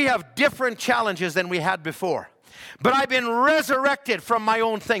 and we have different challenges than we had before. But I've been resurrected from my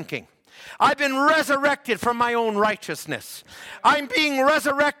own thinking. I've been resurrected from my own righteousness. I'm being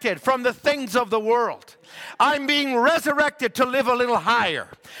resurrected from the things of the world. I'm being resurrected to live a little higher.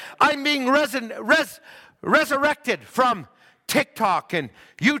 I'm being resurrected from TikTok and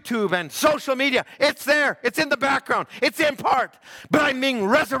YouTube and social media. It's there. It's in the background. It's in part. But I'm being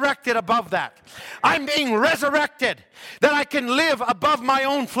resurrected above that. I'm being resurrected that I can live above my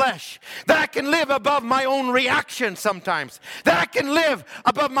own flesh. That I can live above my own reaction sometimes. That I can live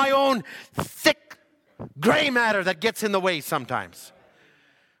above my own thick gray matter that gets in the way sometimes.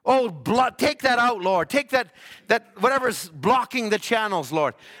 Oh, take that out, Lord. Take that whatever's blocking the channels,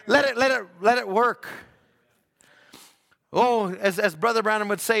 Lord. Let it work. Oh, as Brother Branham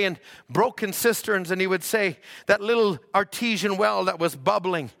would say in Broken Cisterns, and he would say that little artesian well that was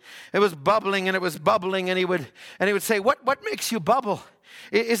bubbling. It was bubbling and it was bubbling, and he would say, what makes you bubble?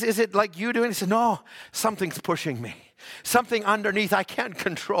 Is it like you doing? He said, no, something's pushing me. something underneath I can't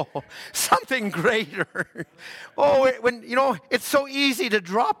control, something greater. Oh, it's so easy to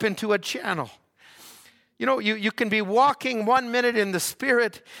drop into a channel. You can be walking 1 minute in the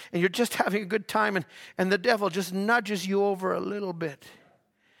Spirit and you're just having a good time and the devil just nudges you over a little bit.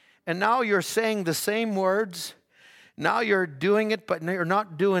 And now you're saying the same words. Now you're doing it, but you're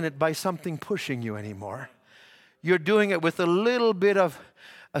not doing it by something pushing you anymore. You're doing it with a little bit of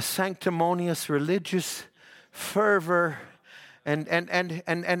a sanctimonious religious fervor, and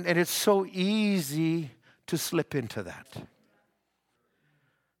it's so easy to slip into that.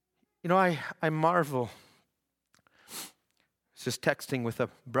 I marvel. I was just texting with a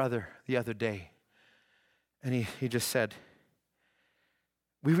brother the other day, and he just said,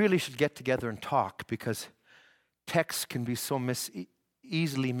 we really should get together and talk because text can be so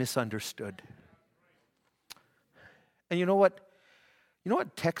easily misunderstood. And you know what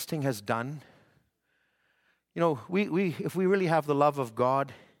texting has done? If we really have the love of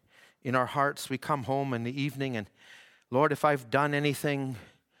God in our hearts, we come home in the evening and, Lord, if I've done anything,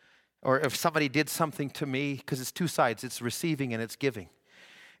 or if somebody did something to me, because it's two sides, it's receiving and it's giving.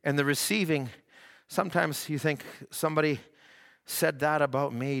 And the receiving, sometimes you think somebody said that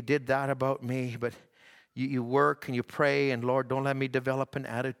about me, did that about me, but you work and you pray, and Lord, don't let me develop an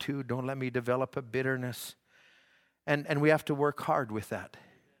attitude, don't let me develop a bitterness. And we have to work hard with that.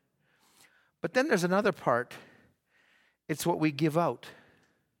 But then there's another part. It's what we give out.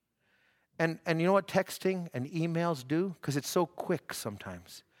 And you know what texting and emails do? Because it's so quick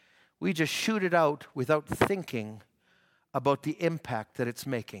sometimes. We just shoot it out without thinking about the impact that it's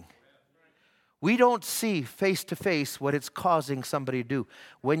making. We don't see face-to-face what it's causing somebody to do.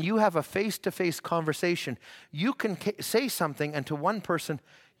 When you have a face-to-face conversation, you can say something, and to one person,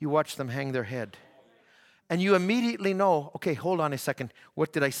 you watch them hang their head. And you immediately know, okay, hold on a second,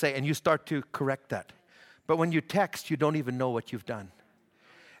 what did I say? And you start to correct that. But when you text, you don't even know what you've done.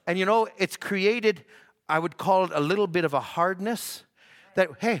 And it's created, I would call it a little bit of a hardness that,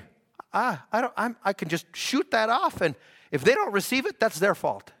 hey, I can just shoot that off, and if they don't receive it, that's their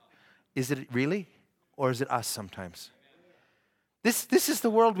fault. Is it really? Or is it us sometimes? This is the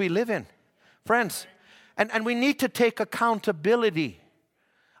world we live in, friends. And we need to take accountability.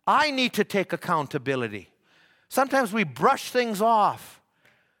 I need to take accountability. Sometimes we brush things off.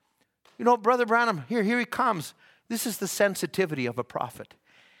 Brother Branham, here he comes. This is the sensitivity of a prophet.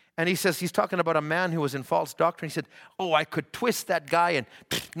 And he says, he's talking about a man who was in false doctrine. He said, oh, I could twist that guy and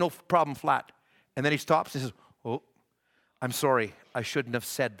no problem, flat. And then he stops and says, oh, I'm sorry, I shouldn't have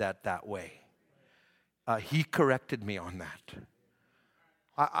said that way. He corrected me on that.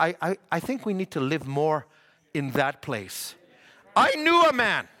 I think we need to live more in that place. I knew a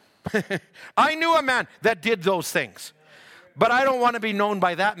man. I knew a man that did those things. But I don't want to be known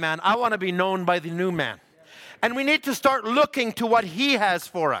by that man. I want to be known by the new man. And we need to start looking to what he has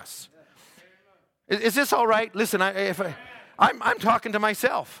for us. Is this all right? Listen, I'm talking to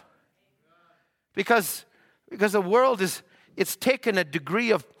myself. Because the world it's taken a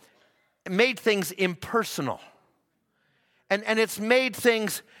degree of, made things impersonal. And it's made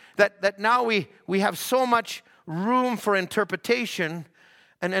things that now we have so much room for interpretation,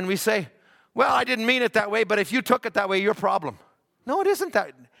 and we say, well, I didn't mean it that way, but if you took it that way, your problem. No, it isn't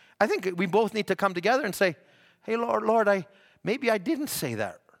that. I think we both need to come together and say, hey, Lord, maybe I didn't say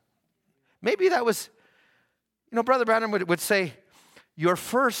that. Maybe that was, Brother Branham would say, your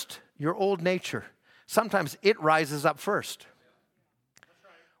old nature, sometimes it rises up first.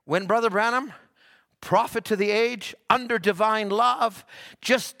 When Brother Branham, prophet to the age, under divine love,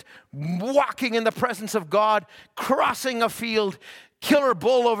 just walking in the presence of God, crossing a field, killer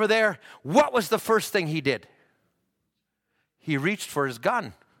bull over there, what was the first thing he did? He reached for his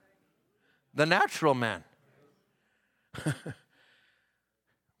gun. The natural man.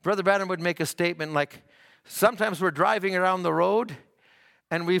 Brother Branham would make a statement like, sometimes we're driving around the road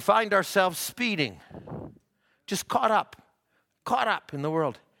and we find ourselves speeding, just caught up in the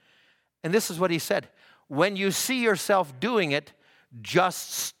world. And this is what he said, when you see yourself doing it,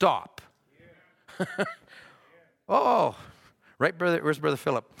 just stop. Oh, right, brother? Where's Brother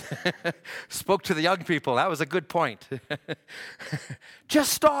Philip? Spoke to the young people. That was a good point.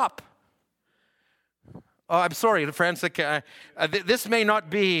 Just stop. Oh, I'm sorry, friends. This may not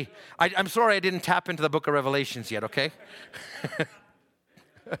be, I'm sorry I didn't tap into the book of Revelations yet, okay?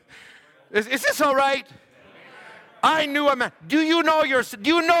 Is this all right? I knew a man. Do you know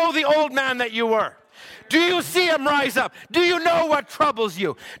the old man that you were? Do you see him rise up? Do you know what troubles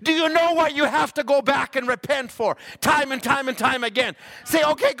you? Do you know what you have to go back and repent for time and time and time again? Say,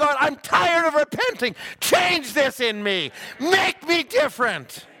 okay, God, I'm tired of repenting. Change this in me. Make me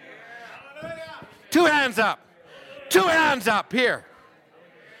different. 2 hands up. 2 hands up here.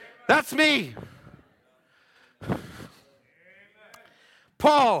 That's me.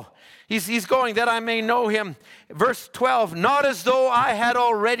 Paul, he's going that I may know him. Verse 12, not as though I had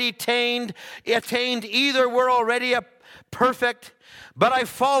already attained, either were already perfect, but I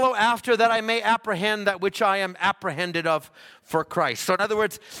follow after that I may apprehend that which I am apprehended of for Christ. So in other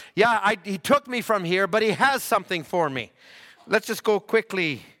words, he took me from here, but he has something for me. Let's just go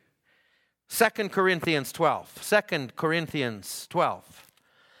quickly. 2 Corinthians 12. 2 Corinthians 12.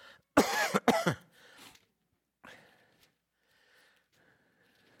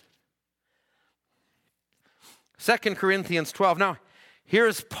 2 Corinthians 12. Now,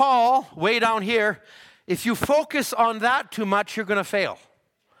 here's Paul way down here. If you focus on that too much, you're going to fail.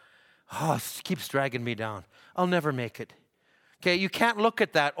 Oh, it keeps dragging me down. I'll never make it. Okay, you can't look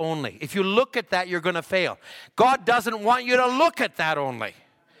at that only. If you look at that, you're going to fail. God doesn't want you to look at that only.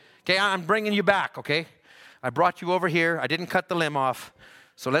 Okay, I'm bringing you back, okay? I brought you over here. I didn't cut the limb off.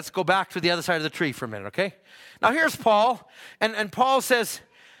 So let's go back to the other side of the tree for a minute, okay? Now here's Paul, and Paul says,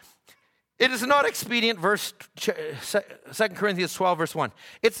 it is not expedient, 2 Corinthians 12, verse 1.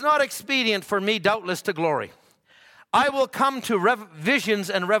 It's not expedient for me, doubtless, to glory. I will come to visions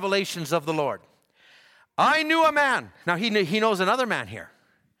and revelations of the Lord. I knew a man. Now, he knows another man here.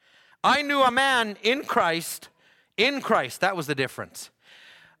 I knew a man in Christ, that was the difference,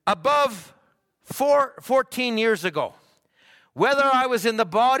 above 14 years ago. Whether I was in the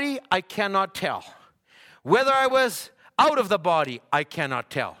body, I cannot tell. Whether I was out of the body, I cannot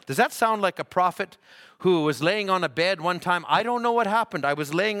tell. Does that sound like a prophet who was laying on a bed one time? I don't know what happened. I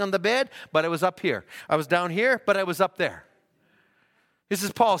was laying on the bed, but I was up here. I was down here, but I was up there. This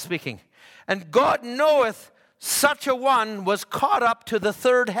is Paul speaking. And God knoweth such a one was caught up to the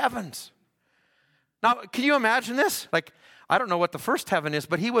third heavens. Now, can you imagine this? Like, I don't know what the first heaven is,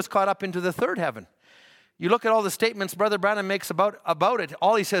 but he was caught up into the third heaven. You look at all the statements Brother Branham makes about it.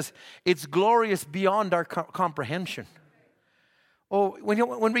 All he says, it's glorious beyond our comprehension. Oh,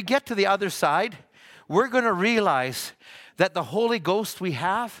 when we get to the other side, we're going to realize that the Holy Ghost we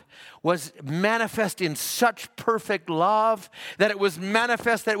have was manifest in such perfect love, that it was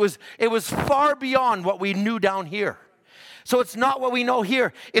manifest, that it was far beyond what we knew down here. So it's not what we know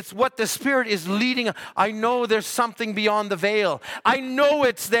here. It's what the Spirit is leading. I know there's something beyond the veil. I know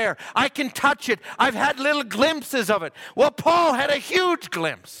it's there. I can touch it. I've had little glimpses of it. Well, Paul had a huge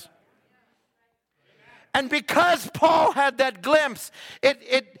glimpse. And because Paul had that glimpse,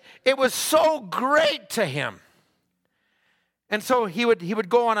 it was so great to him. And so he would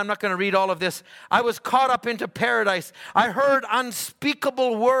go on. I'm not going to read all of this. I was caught up into paradise. I heard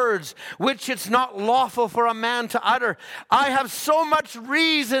unspeakable words, which it's not lawful for a man to utter. I have so much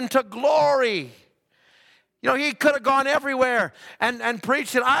reason to glory. You know, he could have gone everywhere and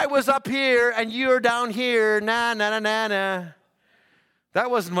preached it. I was up here and you're down here. Nah, nah, nah, nah, nah. That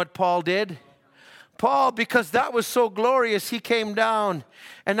wasn't what Paul did. Paul, because that was so glorious, he came down.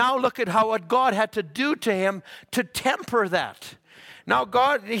 And now look at what God had to do to him to temper that. Now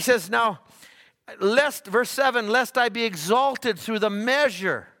God, he says, now, verse 7, lest I be exalted through the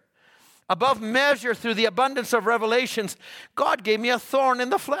measure, above measure through the abundance of revelations, God gave me a thorn in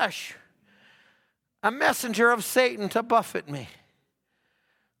the flesh, a messenger of Satan to buffet me.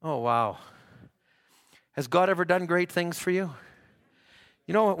 Oh, wow. Has God ever done great things for you?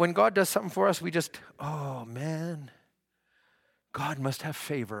 You know, when God does something for us, we just, oh, man, God must have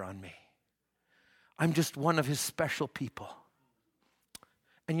favor on me. I'm just one of his special people.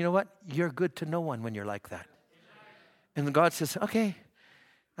 And you know what? You're good to no one when you're like that. And God says, okay,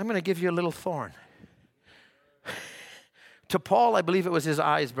 I'm going to give you a little thorn. To Paul, I believe it was his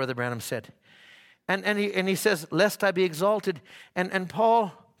eyes, Brother Branham said. And he says, lest I be exalted. And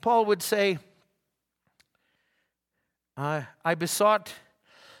Paul would say, I besought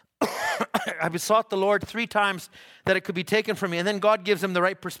the Lord 3 times that it could be taken from me. And then God gives him the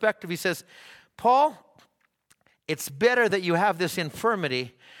right perspective. He says, Paul, it's better that you have this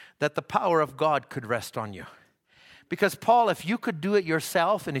infirmity that the power of God could rest on you. Because Paul, if you could do it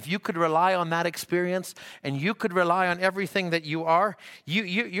yourself and if you could rely on that experience and you could rely on everything that you are,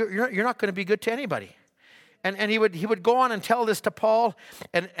 you're not going to be good to anybody. And he would go on and tell this to Paul,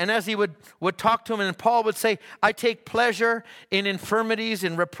 and as he would talk to him, and Paul would say, I take pleasure in infirmities,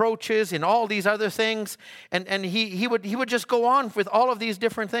 in reproaches, in all these other things. And he would just go on with all of these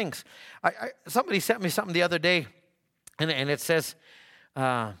different things. Somebody sent me something the other day, and it says,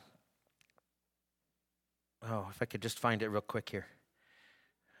 if I could just find it real quick here.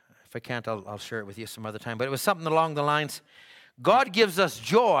 If I can't, I'll share it with you some other time. But it was something along the lines, God gives us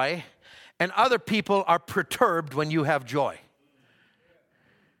joy, and other people are perturbed when you have joy.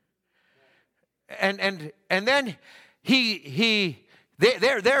 and then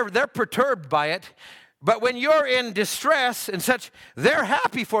they're perturbed by it. But when you're in distress and such, they're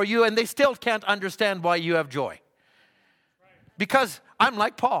happy for you, and they still can't understand why you have joy. Because I'm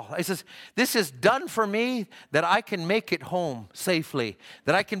like Paul. He says, this is done for me that I can make it home safely,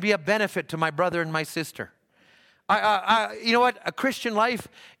 that I can be a benefit to my brother and my sister. You know what? A Christian life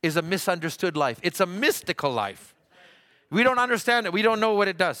is a misunderstood life. It's a mystical life. We don't understand it. We don't know what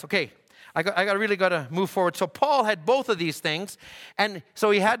it does. Okay, I really got to move forward. So Paul had both of these things. And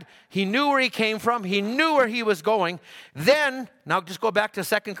so he knew where he came from. He knew where he was going. Then, now just go back to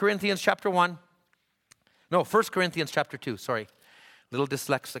 2 Corinthians chapter 1. No, 1 Corinthians chapter 2, sorry. Little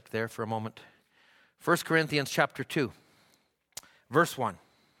dyslexic there for a moment. 1 Corinthians chapter 2, verse 1.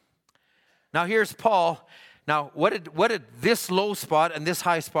 Now here's Paul. Now, what did this low spot and this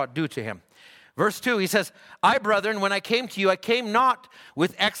high spot do to him? Verse 2, he says, I, brethren, when I came to you, I came not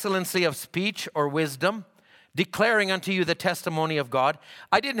with excellency of speech or wisdom, declaring unto you the testimony of God.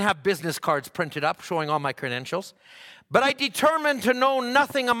 I didn't have business cards printed up showing all my credentials. But I determined to know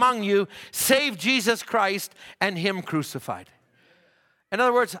nothing among you save Jesus Christ and him crucified. In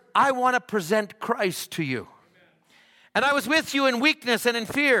other words, I want to present Christ to you. And I was with you in weakness and in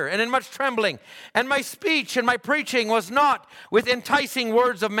fear and in much trembling. And my speech and my preaching was not with enticing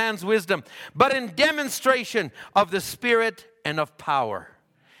words of man's wisdom, but in demonstration of the Spirit and of power.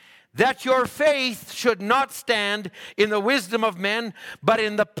 That your faith should not stand in the wisdom of men, but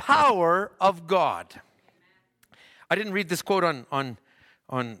in the power of God. I didn't read this quote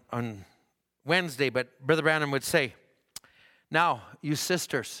on Wednesday, but Brother Branham would say, now, you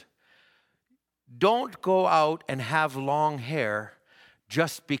sisters, don't go out and have long hair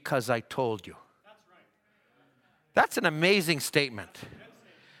just because I told you. That's an amazing statement.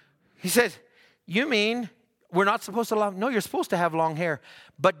 He says, you mean we're not supposed to have, no, you're supposed to have long hair,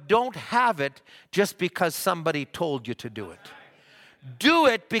 but don't have it just because somebody told you to do it. Do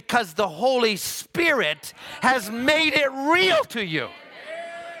it because the Holy Spirit has made it real to you.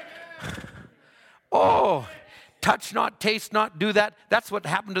 Oh, touch not, taste not, do that. That's what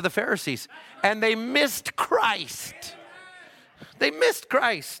happened to the Pharisees. And they missed Christ. They missed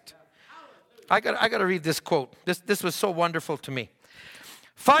Christ. I got to read this quote. This was so wonderful to me.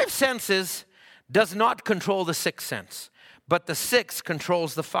 5 senses does not control the 6th sense, but the 6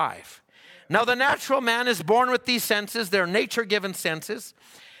 controls the 5. Now, the natural man is born with these senses. They're nature-given senses.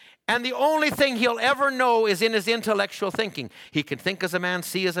 And the only thing he'll ever know is in his intellectual thinking. He can think as a man,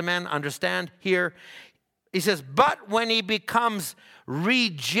 see as a man, understand, hear. He says, but when he becomes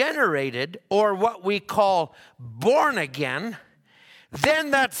regenerated, or what we call born again,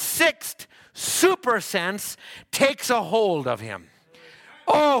 then that 6th super sense takes a hold of him.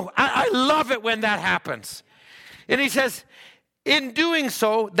 Oh, I love it when that happens. And he says, in doing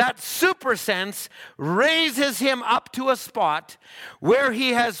so, that super sense raises him up to a spot where he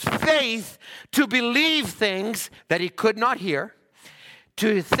has faith to believe things that he could not hear,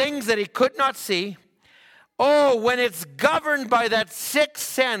 to things that he could not see. Oh, when it's governed by that 6th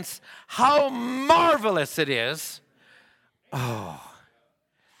sense, how marvelous it is. Oh.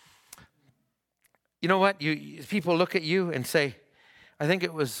 You know what? People look at you and say, I think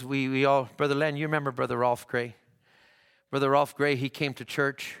it was we all, Brother Len, you remember Brother Rolf Gray? Brother Rolf Gray, he came to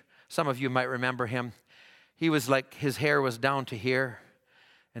church. Some of you might remember him. He was like, his hair was down to here.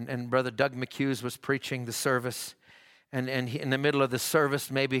 And Brother Doug McHughes was preaching the service. And he, in the middle of the service,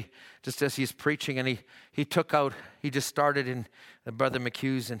 maybe just as he's preaching, and he just started in Brother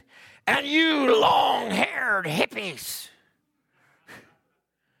McHughes, and you long-haired hippies.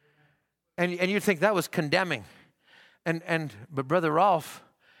 And you'd think that was condemning. But Brother Rolf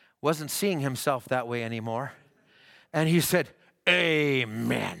wasn't seeing himself that way anymore. And he said,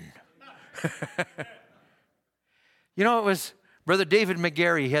 amen. You know, it was Brother David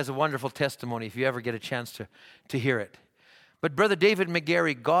McGarry. He has a wonderful testimony if you ever get a chance to hear it. But Brother David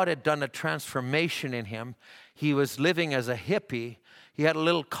McGarry, God had done a transformation in him. He was living as a hippie. He had a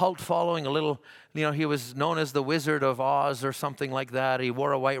little cult following, he was known as the Wizard of Oz or something like that. He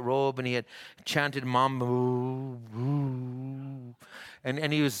wore a white robe and he had chanted Mambo.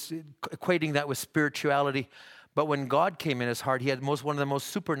 And he was equating that with spirituality. But when God came in his heart, he had one of the most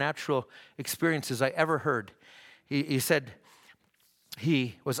supernatural experiences I ever heard. He said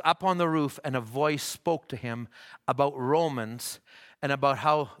he was up on the roof and a voice spoke to him about Romans and about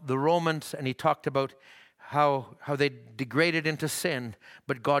how the Romans, and he talked about how they degraded into sin,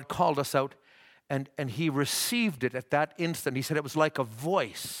 but God called us out, and he received it at that instant. He said it was like a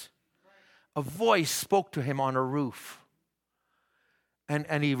voice. A voice spoke to him on a roof.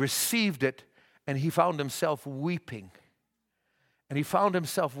 And he received it, and he found himself weeping. And he found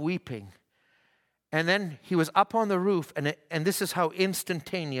himself weeping. And then he was up on the roof, and this is how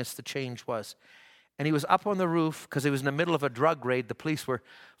instantaneous the change was. And he was up on the roof because he was in the middle of a drug raid. The police were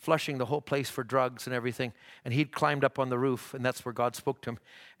flushing the whole place for drugs and everything. And he'd climbed up on the roof, and that's where God spoke to him.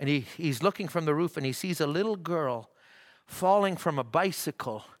 And he's looking from the roof, and he sees a little girl falling from a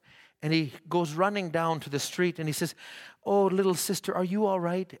bicycle. And he goes running down to the street, and he says, "Oh, little sister, are you all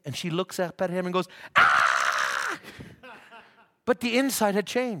right?" And she looks up at him and goes, "Ah!" But the inside had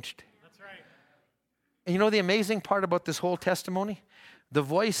changed. That's right. And you know the amazing part about this whole testimony? The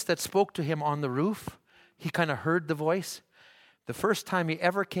voice that spoke to him on the roof, he kind of heard the voice. The first time he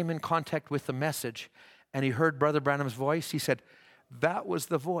ever came in contact with the message and he heard Brother Branham's voice, he said, "That was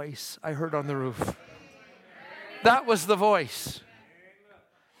the voice I heard on the roof. That was the voice."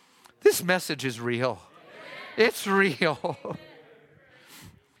 This message is real. It's real.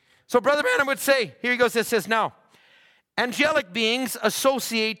 So Brother Branham would say, here he goes, it says, now, angelic beings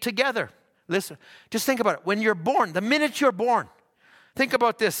associate together. Listen, just think about it. When you're born, the minute you're born, think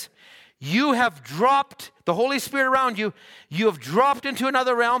about this. You have dropped the Holy Spirit around you. You have dropped into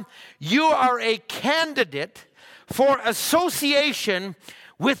another realm. You are a candidate for association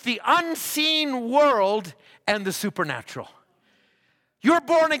with the unseen world and the supernatural. You're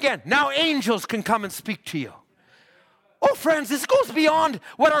born again. Now angels can come and speak to you. Oh, friends, this goes beyond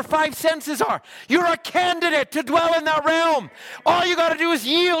what our five senses are. You're a candidate to dwell in that realm. All you got to do is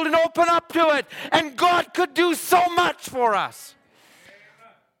yield and open up to it. And God could do so much for us.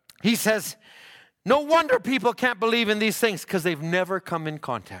 He says, no wonder people can't believe in these things because they've never come in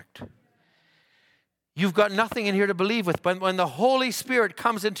contact. You've got nothing in here to believe with. But when the Holy Spirit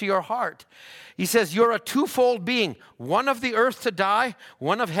comes into your heart, he says, you're a twofold being. One of the earth to die,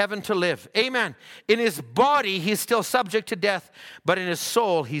 one of heaven to live. Amen. In his body, he's still subject to death. But in his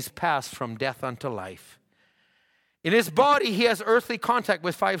soul, he's passed from death unto life. In his body, he has earthly contact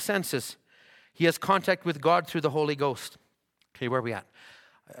with five senses. He has contact with God through the Holy Ghost. Okay, where are we at?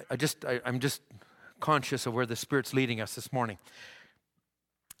 I'm just conscious of where the Spirit's leading us this morning.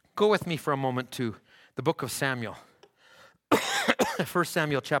 Go with me for a moment to the book of Samuel. 1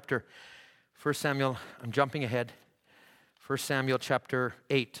 Samuel, I'm jumping ahead. 1 Samuel chapter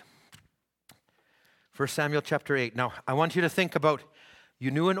 8. 1 Samuel chapter 8. Now, I want you to think about, you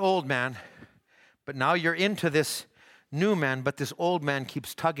knew an old man, but now you're into this new man, but this old man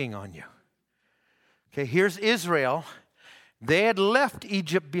keeps tugging on you. Okay, here's Israel. They had left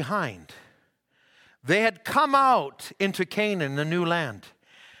Egypt behind. They had come out into Canaan, the new land.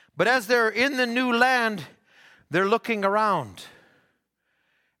 But as they're in the new land, they're looking around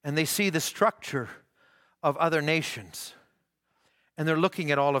and they see the structure of other nations. And they're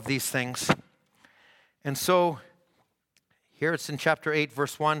looking at all of these things. And so, here it's in chapter 8,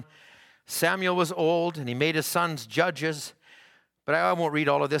 verse 1. Samuel was old and he made his sons judges. But I won't read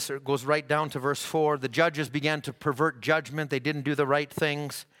all of this. It goes right down to verse 4. The judges began to pervert judgment. They didn't do the right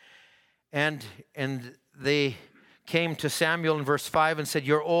things. And they came to Samuel in verse 5 and said,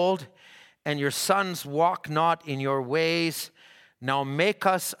 you're old, and your sons walk not in your ways. Now make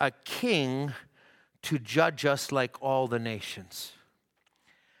us a king to judge us like all the nations.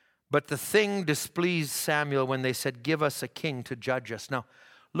 But the thing displeased Samuel when they said, give us a king to judge us. Now,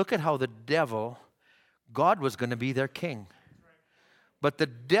 look at how the devil, God was going to be their king. But the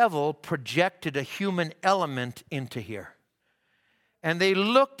devil projected a human element into here. And they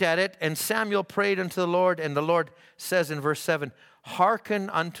looked at it, and Samuel prayed unto the Lord, and the Lord says in verse 7, hearken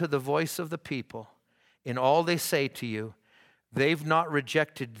unto the voice of the people in all they say to you. They've not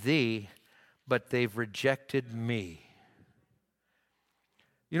rejected thee, but they've rejected me.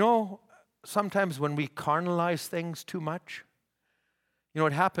 You know, sometimes when we carnalize things too much, you know,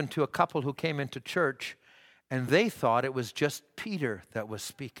 it happened to a couple who came into church, and they thought it was just Peter that was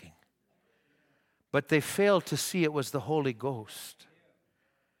speaking. But they failed to see it was the Holy Ghost.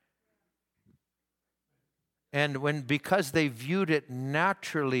 And because they viewed it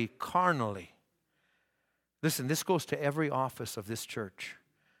naturally, carnally. Listen, this goes to every office of this church.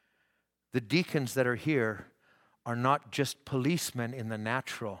 The deacons that are here are not just policemen in the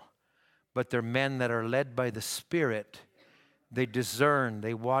natural, but they're men that are led by the Spirit. They discern,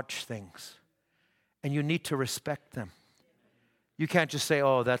 they watch things. And you need to respect them. You can't just say,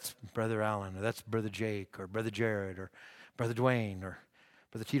 oh, that's Brother Allen, or that's Brother Jake, or Brother Jared, or Brother Dwayne, or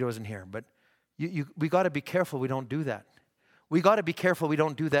Brother Tito isn't here. But we got to be careful we don't do that. We got to be careful we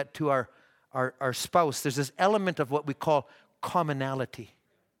don't do that to our spouse. There's this element of what we call commonality.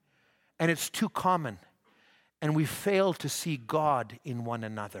 And it's too common. And we fail to see God in one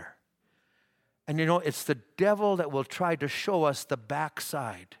another. And you know, it's the devil that will try to show us the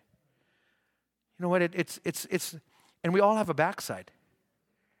backside. You know what? It's and we all have a backside.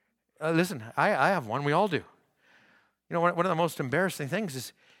 Listen, I have one. We all do. You know, one of the most embarrassing things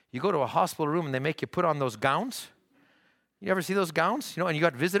is you go to a hospital room and they make you put on those gowns. You ever see those gowns? You know, and you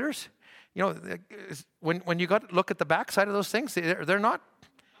got visitors. You know, when you look at the backside of those things, they're not.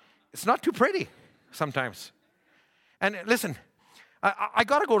 It's not too pretty sometimes. And listen, I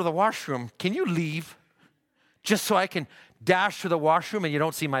got to go to the washroom. Can you leave just so I can dash to the washroom and you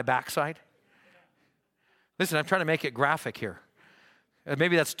don't see my backside? Listen, I'm trying to make it graphic here.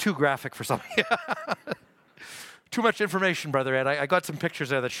 Maybe that's too graphic for some. Too much information, Brother Ed. I got some pictures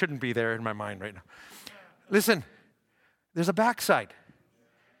there that shouldn't be there in my mind right now. Listen, there's a backside.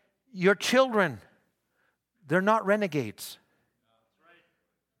 Your children, they're not renegades.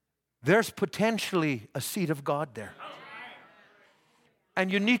 There's potentially a seed of God there. And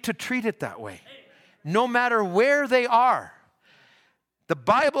you need to treat it that way. No matter where they are. The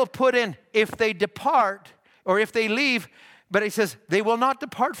Bible put in, if they depart or if they leave, but it says they will not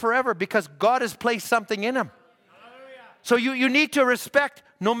depart forever because God has placed something in them. So you need to respect,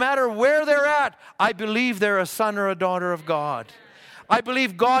 no matter where they're at, I believe they're a son or a daughter of God. I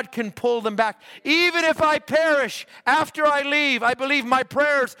believe God can pull them back. Even if I perish after I leave, I believe my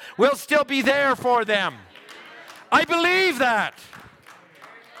prayers will still be there for them. I believe that.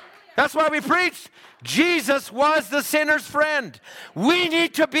 That's why we preached. Jesus was the sinner's friend. We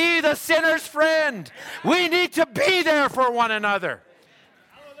need to be the sinner's friend. We need to be there for one another.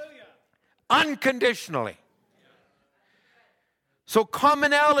 Unconditionally. So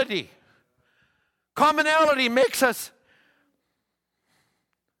commonality makes us,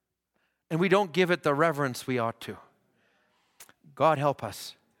 and we don't give it the reverence we ought to. God help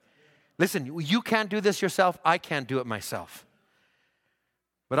us. Listen, you can't do this yourself. I can't do it myself.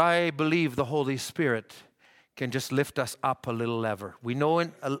 But I believe the Holy Spirit can just lift us up a little lever. We know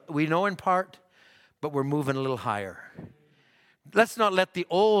in part, but we're moving a little higher. Let's not let the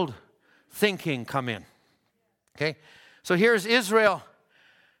old thinking come in. Okay? So here's Israel.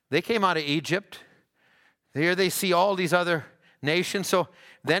 They came out of Egypt. Here they see all these other nations. So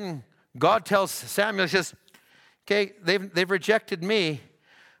then God tells Samuel, he says, okay, they've rejected me,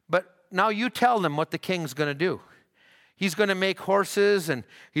 but now you tell them what the king's going to do. He's going to make horses, and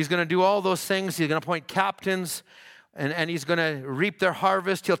he's going to do all those things. He's going to appoint captains, and he's going to reap their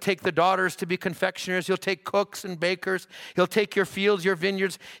harvest. He'll take the daughters to be confectioners. He'll take cooks and bakers. He'll take your fields, your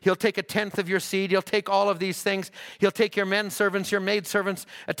vineyards. He'll take a tenth of your seed. He'll take all of these things. He'll take your men servants, your maid servants,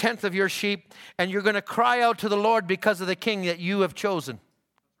 a tenth of your sheep, and you're going to cry out to the Lord because of the king that you have chosen.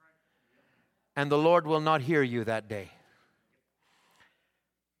 And the Lord will not hear you that day.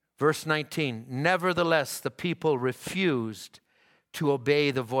 Verse 19, nevertheless, the people refused to obey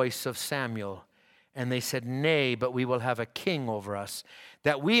the voice of Samuel. And they said, nay, but we will have a king over us,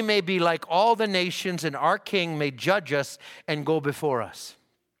 that we may be like all the nations, and our king may judge us and go before us.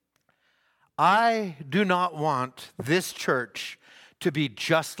 I do not want this church to be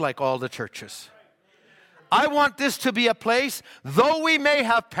just like all the churches. I want this to be a place, though we may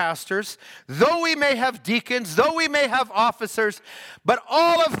have pastors, though we may have deacons, though we may have officers, but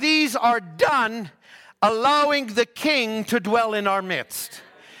all of these are done allowing the king to dwell in our midst.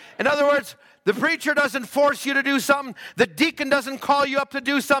 In other words, the preacher doesn't force you to do something. The deacon doesn't call you up to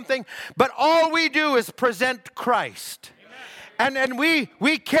do something. But all we do is present Christ. And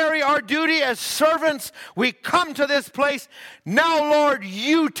we carry our duty as servants. We come to this place. Now, Lord,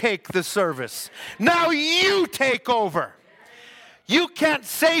 you take the service. Now you take over. You can't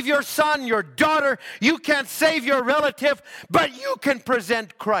save your son, your daughter. You can't save your relative. But you can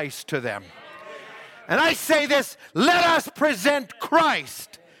present Christ to them. And I say this, let us present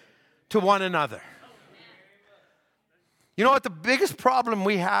Christ to one another. You know what the biggest problem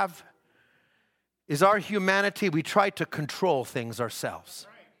we have is our humanity. We try to control things ourselves.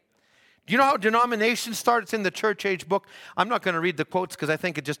 Do you know how denomination starts in the church age book? I'm not going to read the quotes because I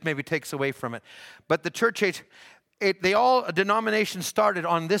think it just maybe takes away from it. But the church age, denomination started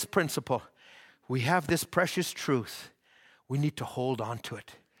on this principle. We have this precious truth. We need to hold on to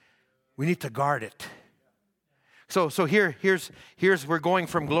it. We need to guard it. So here's we're going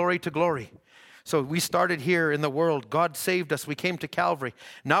from glory to glory. So we started here in the world. God saved us. We came to Calvary.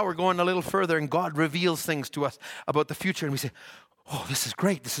 Now we're going a little further, and God reveals things to us about the future. And we say, oh, this is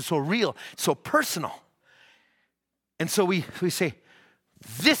great. This is so real, so personal. And so we say,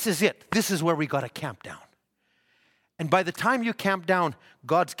 this is it. This is where we got to camp down. And by the time you camp down,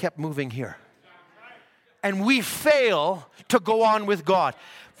 God's kept moving here. And we fail to go on with God.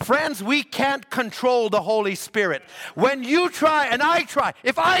 Friends, we can't control the Holy Spirit. When you try, and I try,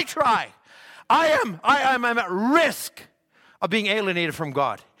 if I try, I'm at risk of being alienated from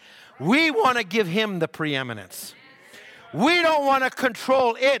God. We want to give Him the preeminence. We don't want to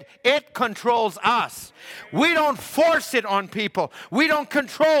control it. It controls us. We don't force it on people. We don't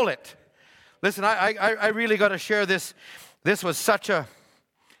control it. Listen, I really got to share this. This was such a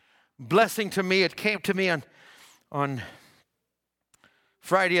blessing to me. It came to me on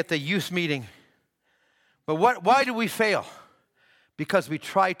Friday at the youth meeting. But why do we fail? Because we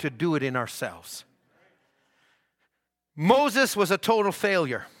try to do it in ourselves. Moses was a total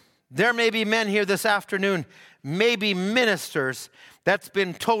failure. There may be men here this afternoon, maybe ministers, that's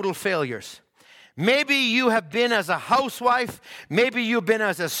been total failures. Maybe you have been as a housewife. Maybe you've been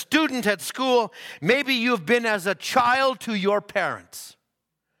as a student at school. Maybe you've been as a child to your parents.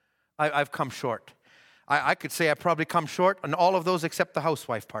 I've come short. I could say I've probably come short on all of those except the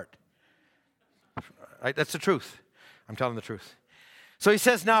housewife part. That's the truth. I'm telling the truth. So he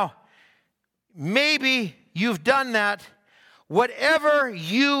says now, maybe you've done that. Whatever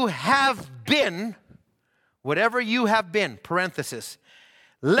you have been, parenthesis,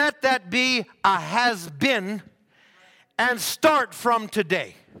 let that be a has been and start from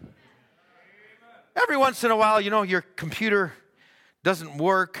today. Every once in a while, your computer doesn't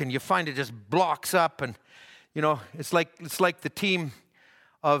work and you find it just blocks up, and it's like the team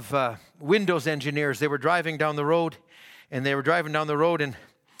of Windows engineers. They were driving down the road and the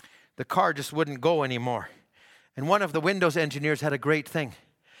car just wouldn't go anymore. And one of the Windows engineers had a great thing.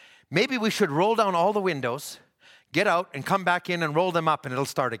 Maybe we should roll down all the windows, get out, and come back in and roll them up, and it'll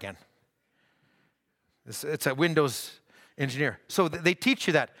start again. It's a Windows engineer. So they teach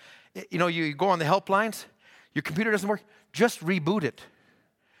you that. You go on the helplines, your computer doesn't work, just reboot it,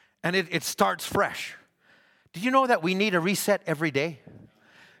 and it starts fresh. Did you know that we need a reset every day?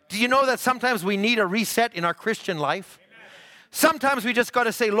 Do you know that sometimes we need a reset in our Christian life? Sometimes we just got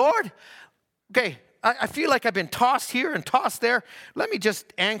to say, Lord, okay, I feel like I've been tossed here and tossed there. Let me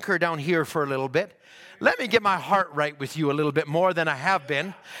just anchor down here for a little bit. Let me get my heart right with you a little bit more than I have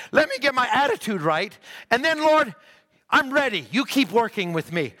been. Let me get my attitude right. And then, Lord, I'm ready. You keep working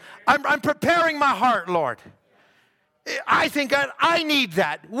with me. I'm preparing my heart, Lord. I think I need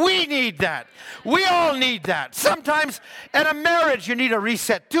that. We need that. We all need that. Sometimes in a marriage, you need a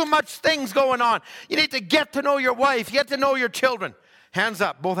reset. Too much things going on. You need to get to know your wife, get to know your children. Hands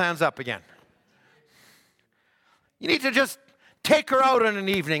up, both hands up again. You need to just take her out on an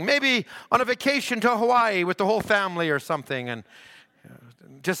evening, maybe on a vacation to Hawaii with the whole family or something, and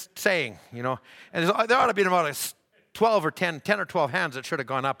just saying, And there ought to be about 12 or 10 or 12 hands that should have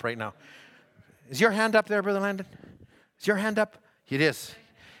gone up right now. Is your hand up there, Brother Landon? Is your hand up? It is.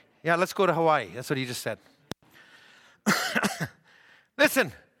 Yeah, let's go to Hawaii. That's what he just said.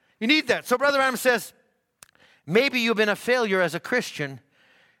 Listen, you need that. So Brother Adam says, maybe you've been a failure as a Christian.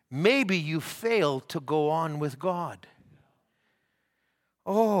 Maybe you failed to go on with God.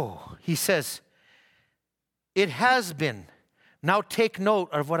 Oh, he says, it has been. Now take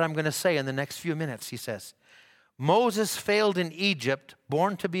note of what I'm going to say in the next few minutes, he says. Moses failed in Egypt,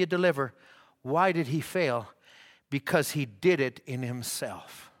 born to be a deliverer. Why did he fail? Because he did it in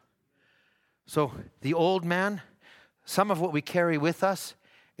himself. So the old man, some of what we carry with us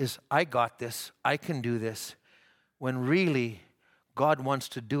is, I got this, I can do this, when really God wants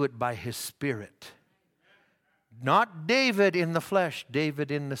to do it by his Spirit. Not David in the flesh, David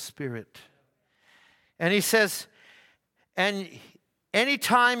in the Spirit. And he says, and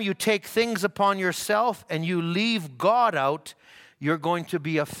anytime you take things upon yourself and you leave God out, you're going to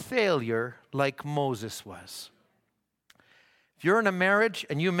be a failure like Moses was. If you're in a marriage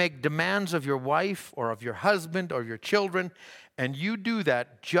and you make demands of your wife or of your husband or your children, and you do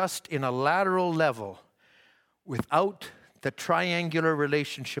that just in a lateral level without the triangular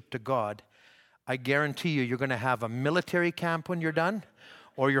relationship to God, I guarantee you're going to have a military camp when you're done,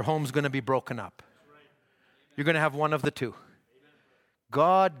 or your home's going to be broken up. You're going to have one of the two.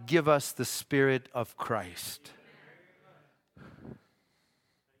 God give us the Spirit of Christ.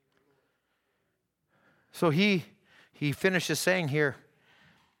 So he finishes saying here,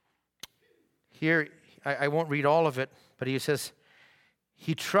 I won't read all of it, but he says,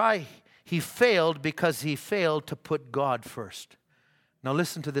 he failed because he failed to put God first. Now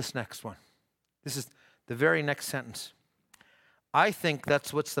listen to this next one. This is the very next sentence. I think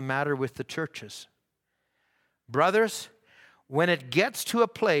that's what's the matter with the churches. Brothers, when it gets to a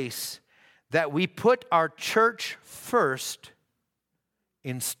place that we put our church first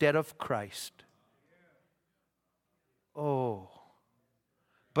instead of Christ. Oh,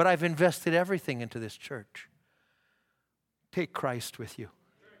 but I've invested everything into this church. Take Christ with you.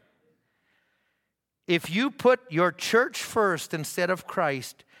 If you put your church first instead of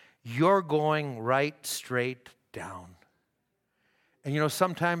Christ, you're going right straight down. And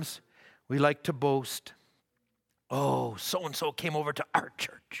sometimes we like to boast. Oh, so-and-so came over to our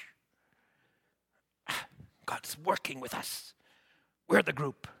church. God's working with us. We're the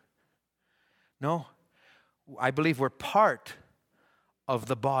group. No, I believe we're part of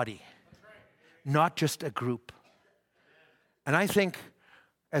the body, not just a group. And I think,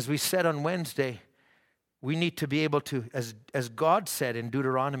 as we said on Wednesday, we need to be able to, as God said in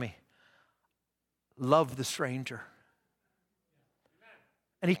Deuteronomy, love the stranger.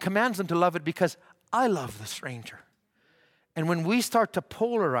 And he commands them to love it because I love the stranger. And when we start to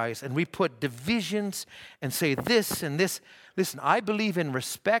polarize and we put divisions and say this and this, listen, I believe in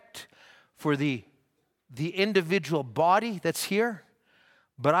respect for the individual body that's here,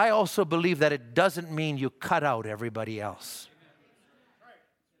 but I also believe that it doesn't mean you cut out everybody else.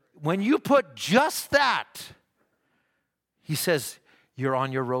 When you put just that, he says, you're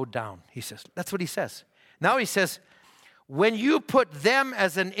on your road down. He says, that's what he says. Now he says, when you put them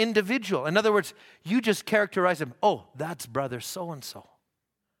as an individual, in other words, you just characterize them, oh, that's brother so-and-so.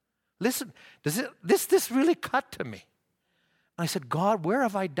 Listen, does this really cut to me? And I said, God, where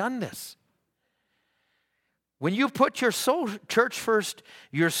have I done this? When you put your church first,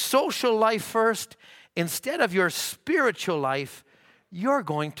 your social life first, instead of your spiritual life, you're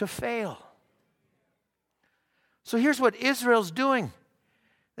going to fail. So here's what Israel's doing.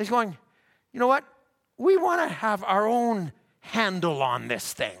 They're going, you know what? We want to have our own handle on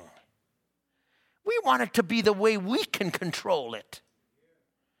this thing. We want it to be the way we can control it.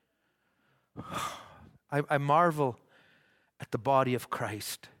 I marvel at the body of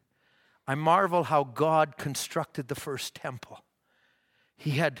Christ. I marvel how God constructed the first temple.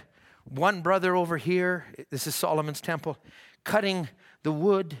 He had one brother over here, this is Solomon's temple, cutting the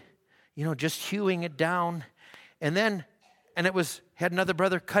wood, just hewing it down. And it had another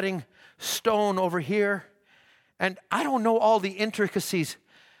brother cutting stone over here. And I don't know all the intricacies.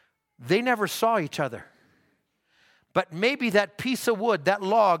 They never saw each other. But maybe that piece of wood, that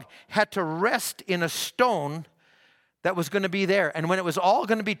log, had to rest in a stone that was going to be there. And when it was all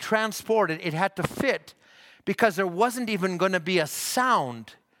going to be transported, it had to fit because there wasn't even going to be a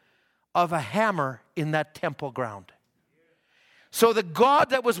sound of a hammer in that temple ground. So the God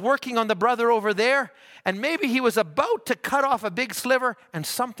that was working on the brother over there, and maybe he was about to cut off a big sliver and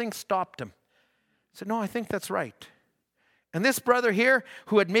something stopped him. He said, no, I think that's right. And this brother here,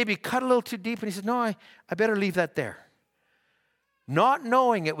 who had maybe cut a little too deep, and he said, no, I better leave that there. Not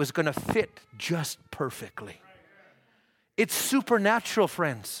knowing it was going to fit just perfectly. It's supernatural,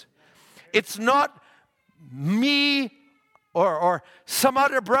 friends. It's not me or some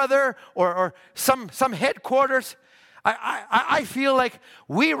other brother or some headquarters. I feel like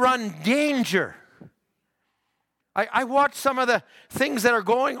we run danger. I watch some of the things that are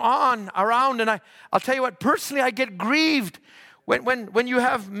going on around, and I'll tell you what, personally, I get grieved when you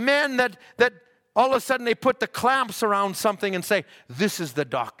have men that all of a sudden they put the clamps around something and say, this is the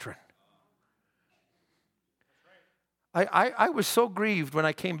doctrine. I was so grieved when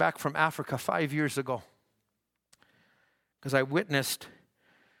I came back from Africa 5 years ago because I witnessed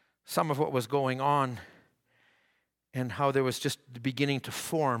some of what was going on and how there was just beginning to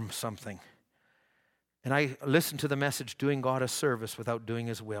form something. And I listened to the message, doing God a service without doing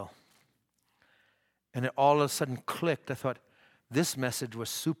his will. And it all of a sudden clicked. I thought, this message was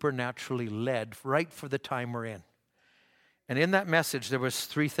supernaturally led right for the time we're in. And in that message, there was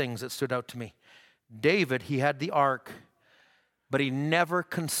 3 things that stood out to me. David, he had the ark, but he never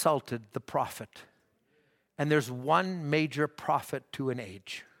consulted the prophet. And there's one major prophet to an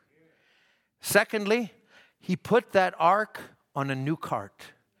age. Secondly, he put that ark on a new cart,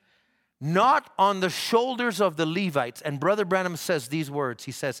 not on the shoulders of the Levites. And Brother Branham says these words.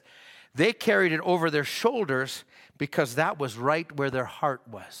 He says, they carried it over their shoulders because that was right where their heart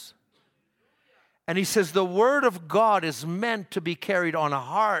was. And he says, the word of God is meant to be carried on a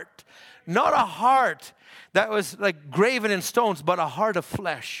heart, not a heart that was like graven in stones, but a heart of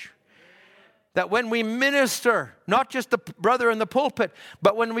flesh. That when we minister, not just the brother in the pulpit,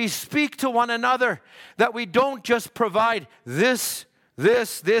 but when we speak to one another, that we don't just provide this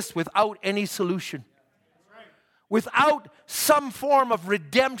without any solution. Without some form of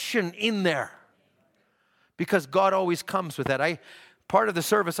redemption in there. Because God always comes with that. Part of the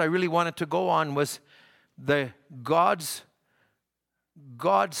service I really wanted to go on was God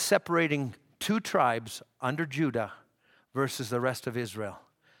separating 2 tribes under Judah versus the rest of Israel.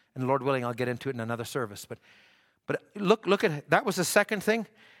 And Lord willing, I'll get into it in another service. But look at it. That was the second thing.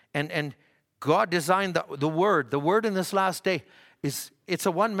 And God designed the word. The word in this last day it's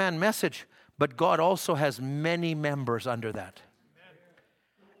a one-man message, but God also has many members under that.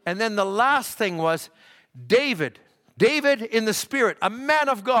 And then the last thing was David in the spirit, a man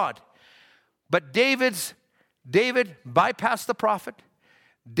of God. But David's David bypassed the prophet.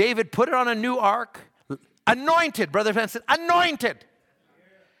 David put it on a new ark. Anointed, Brother Vincent, anointed.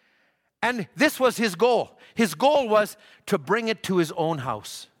 And this was his goal. His goal was to bring it to his own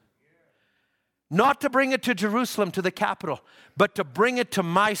house. Not to bring it to Jerusalem, to the capital, but to bring it to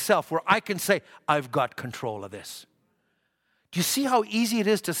myself where I can say, I've got control of this. Do you see how easy it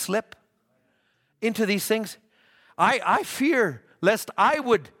is to slip into these things? I fear lest I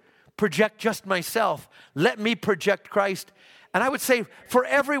would project just myself. Let me project Christ. And I would say for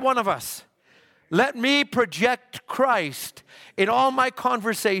every one of us, let me project Christ in all my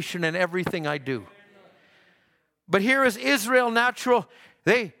conversation and everything I do. But here is Israel natural.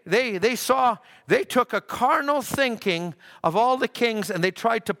 They took a carnal thinking of all the kings and they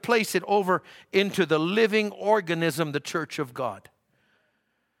tried to place it over into the living organism, the church of God.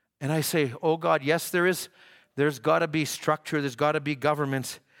 And I say, oh God, yes, there's got to be structure, there's got to be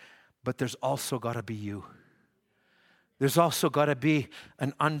governments, but there's also got to be you. There's also got to be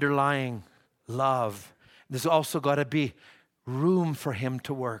an underlying love. There's also got to be room for him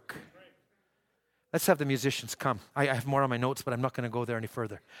to work. Let's have the musicians come. I have more on my notes, but I'm not going to go there any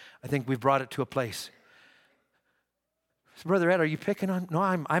further. I think we've brought it to a place. So Brother Ed, are you picking on? No,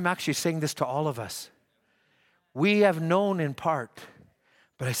 I'm actually saying this to all of us. We have known in part,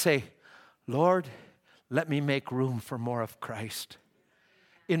 but I say, Lord, let me make room for more of Christ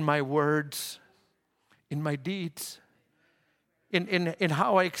in my words, in my deeds, in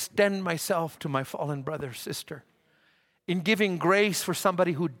how I extend myself to my fallen brother, sister, in giving grace for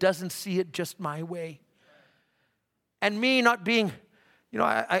somebody who doesn't see it just my way. And me not being,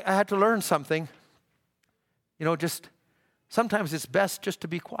 I had to learn something. Just sometimes it's best just to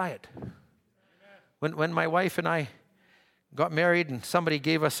be quiet. When my wife and I got married and somebody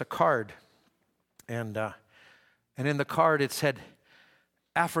gave us a card, and in the card it said,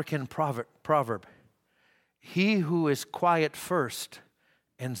 African proverb, he who is quiet first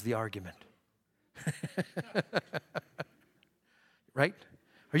ends the argument. Right?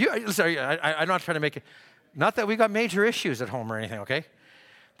 I'm not trying to make it, not that we got major issues at home or anything, okay?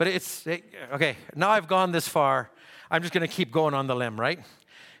 But okay, now I've gone this far, I'm just going to keep going on the limb, right?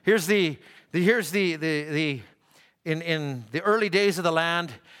 Here's in the early days of the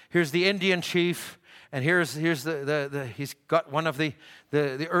land, here's the Indian chief, and here's he's got one of the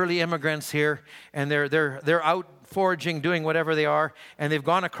early immigrants here, and they're out foraging, doing whatever they are, and they've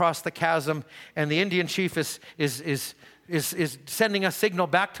gone across the chasm, and the Indian chief is sending a signal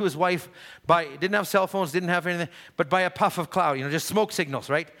back to his wife didn't have cell phones, didn't have anything, but by a puff of cloud, just smoke signals,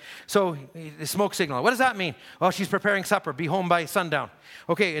 right? So the smoke signal. What does that mean? Oh, she's preparing supper. Be home by sundown.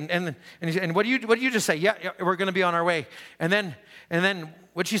 Okay, and what do you just say? Yeah, we're going to be on our way. And then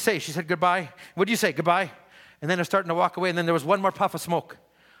what'd she say? She said goodbye. What'd you say? Goodbye. And then they're starting to walk away, and then there was one more puff of smoke.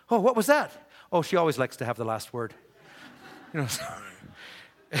 Oh, what was that? Oh, she always likes to have the last word.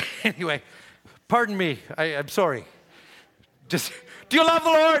 Anyway, pardon me. I'm sorry. Do you love the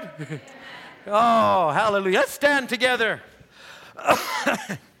Lord? Oh, hallelujah. Let's stand together.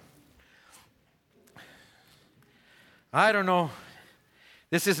 I don't know.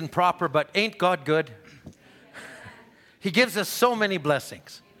 This isn't proper, but ain't God good? He gives us so many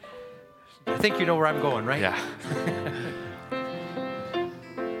blessings. I think you know where I'm going, right? Yeah.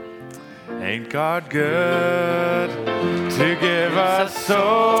 Ain't God good to give us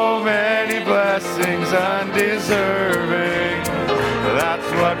so many blessings undeserving?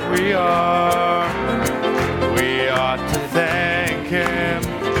 That's what we are. We ought to thank Him,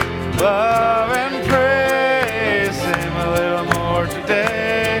 love and praise Him a little more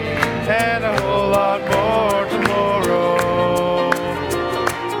today and a whole lot more tomorrow.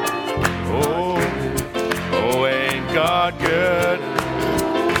 Oh, ain't God good?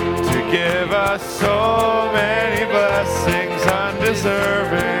 Give us so many blessings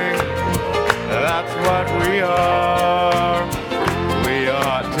undeserving.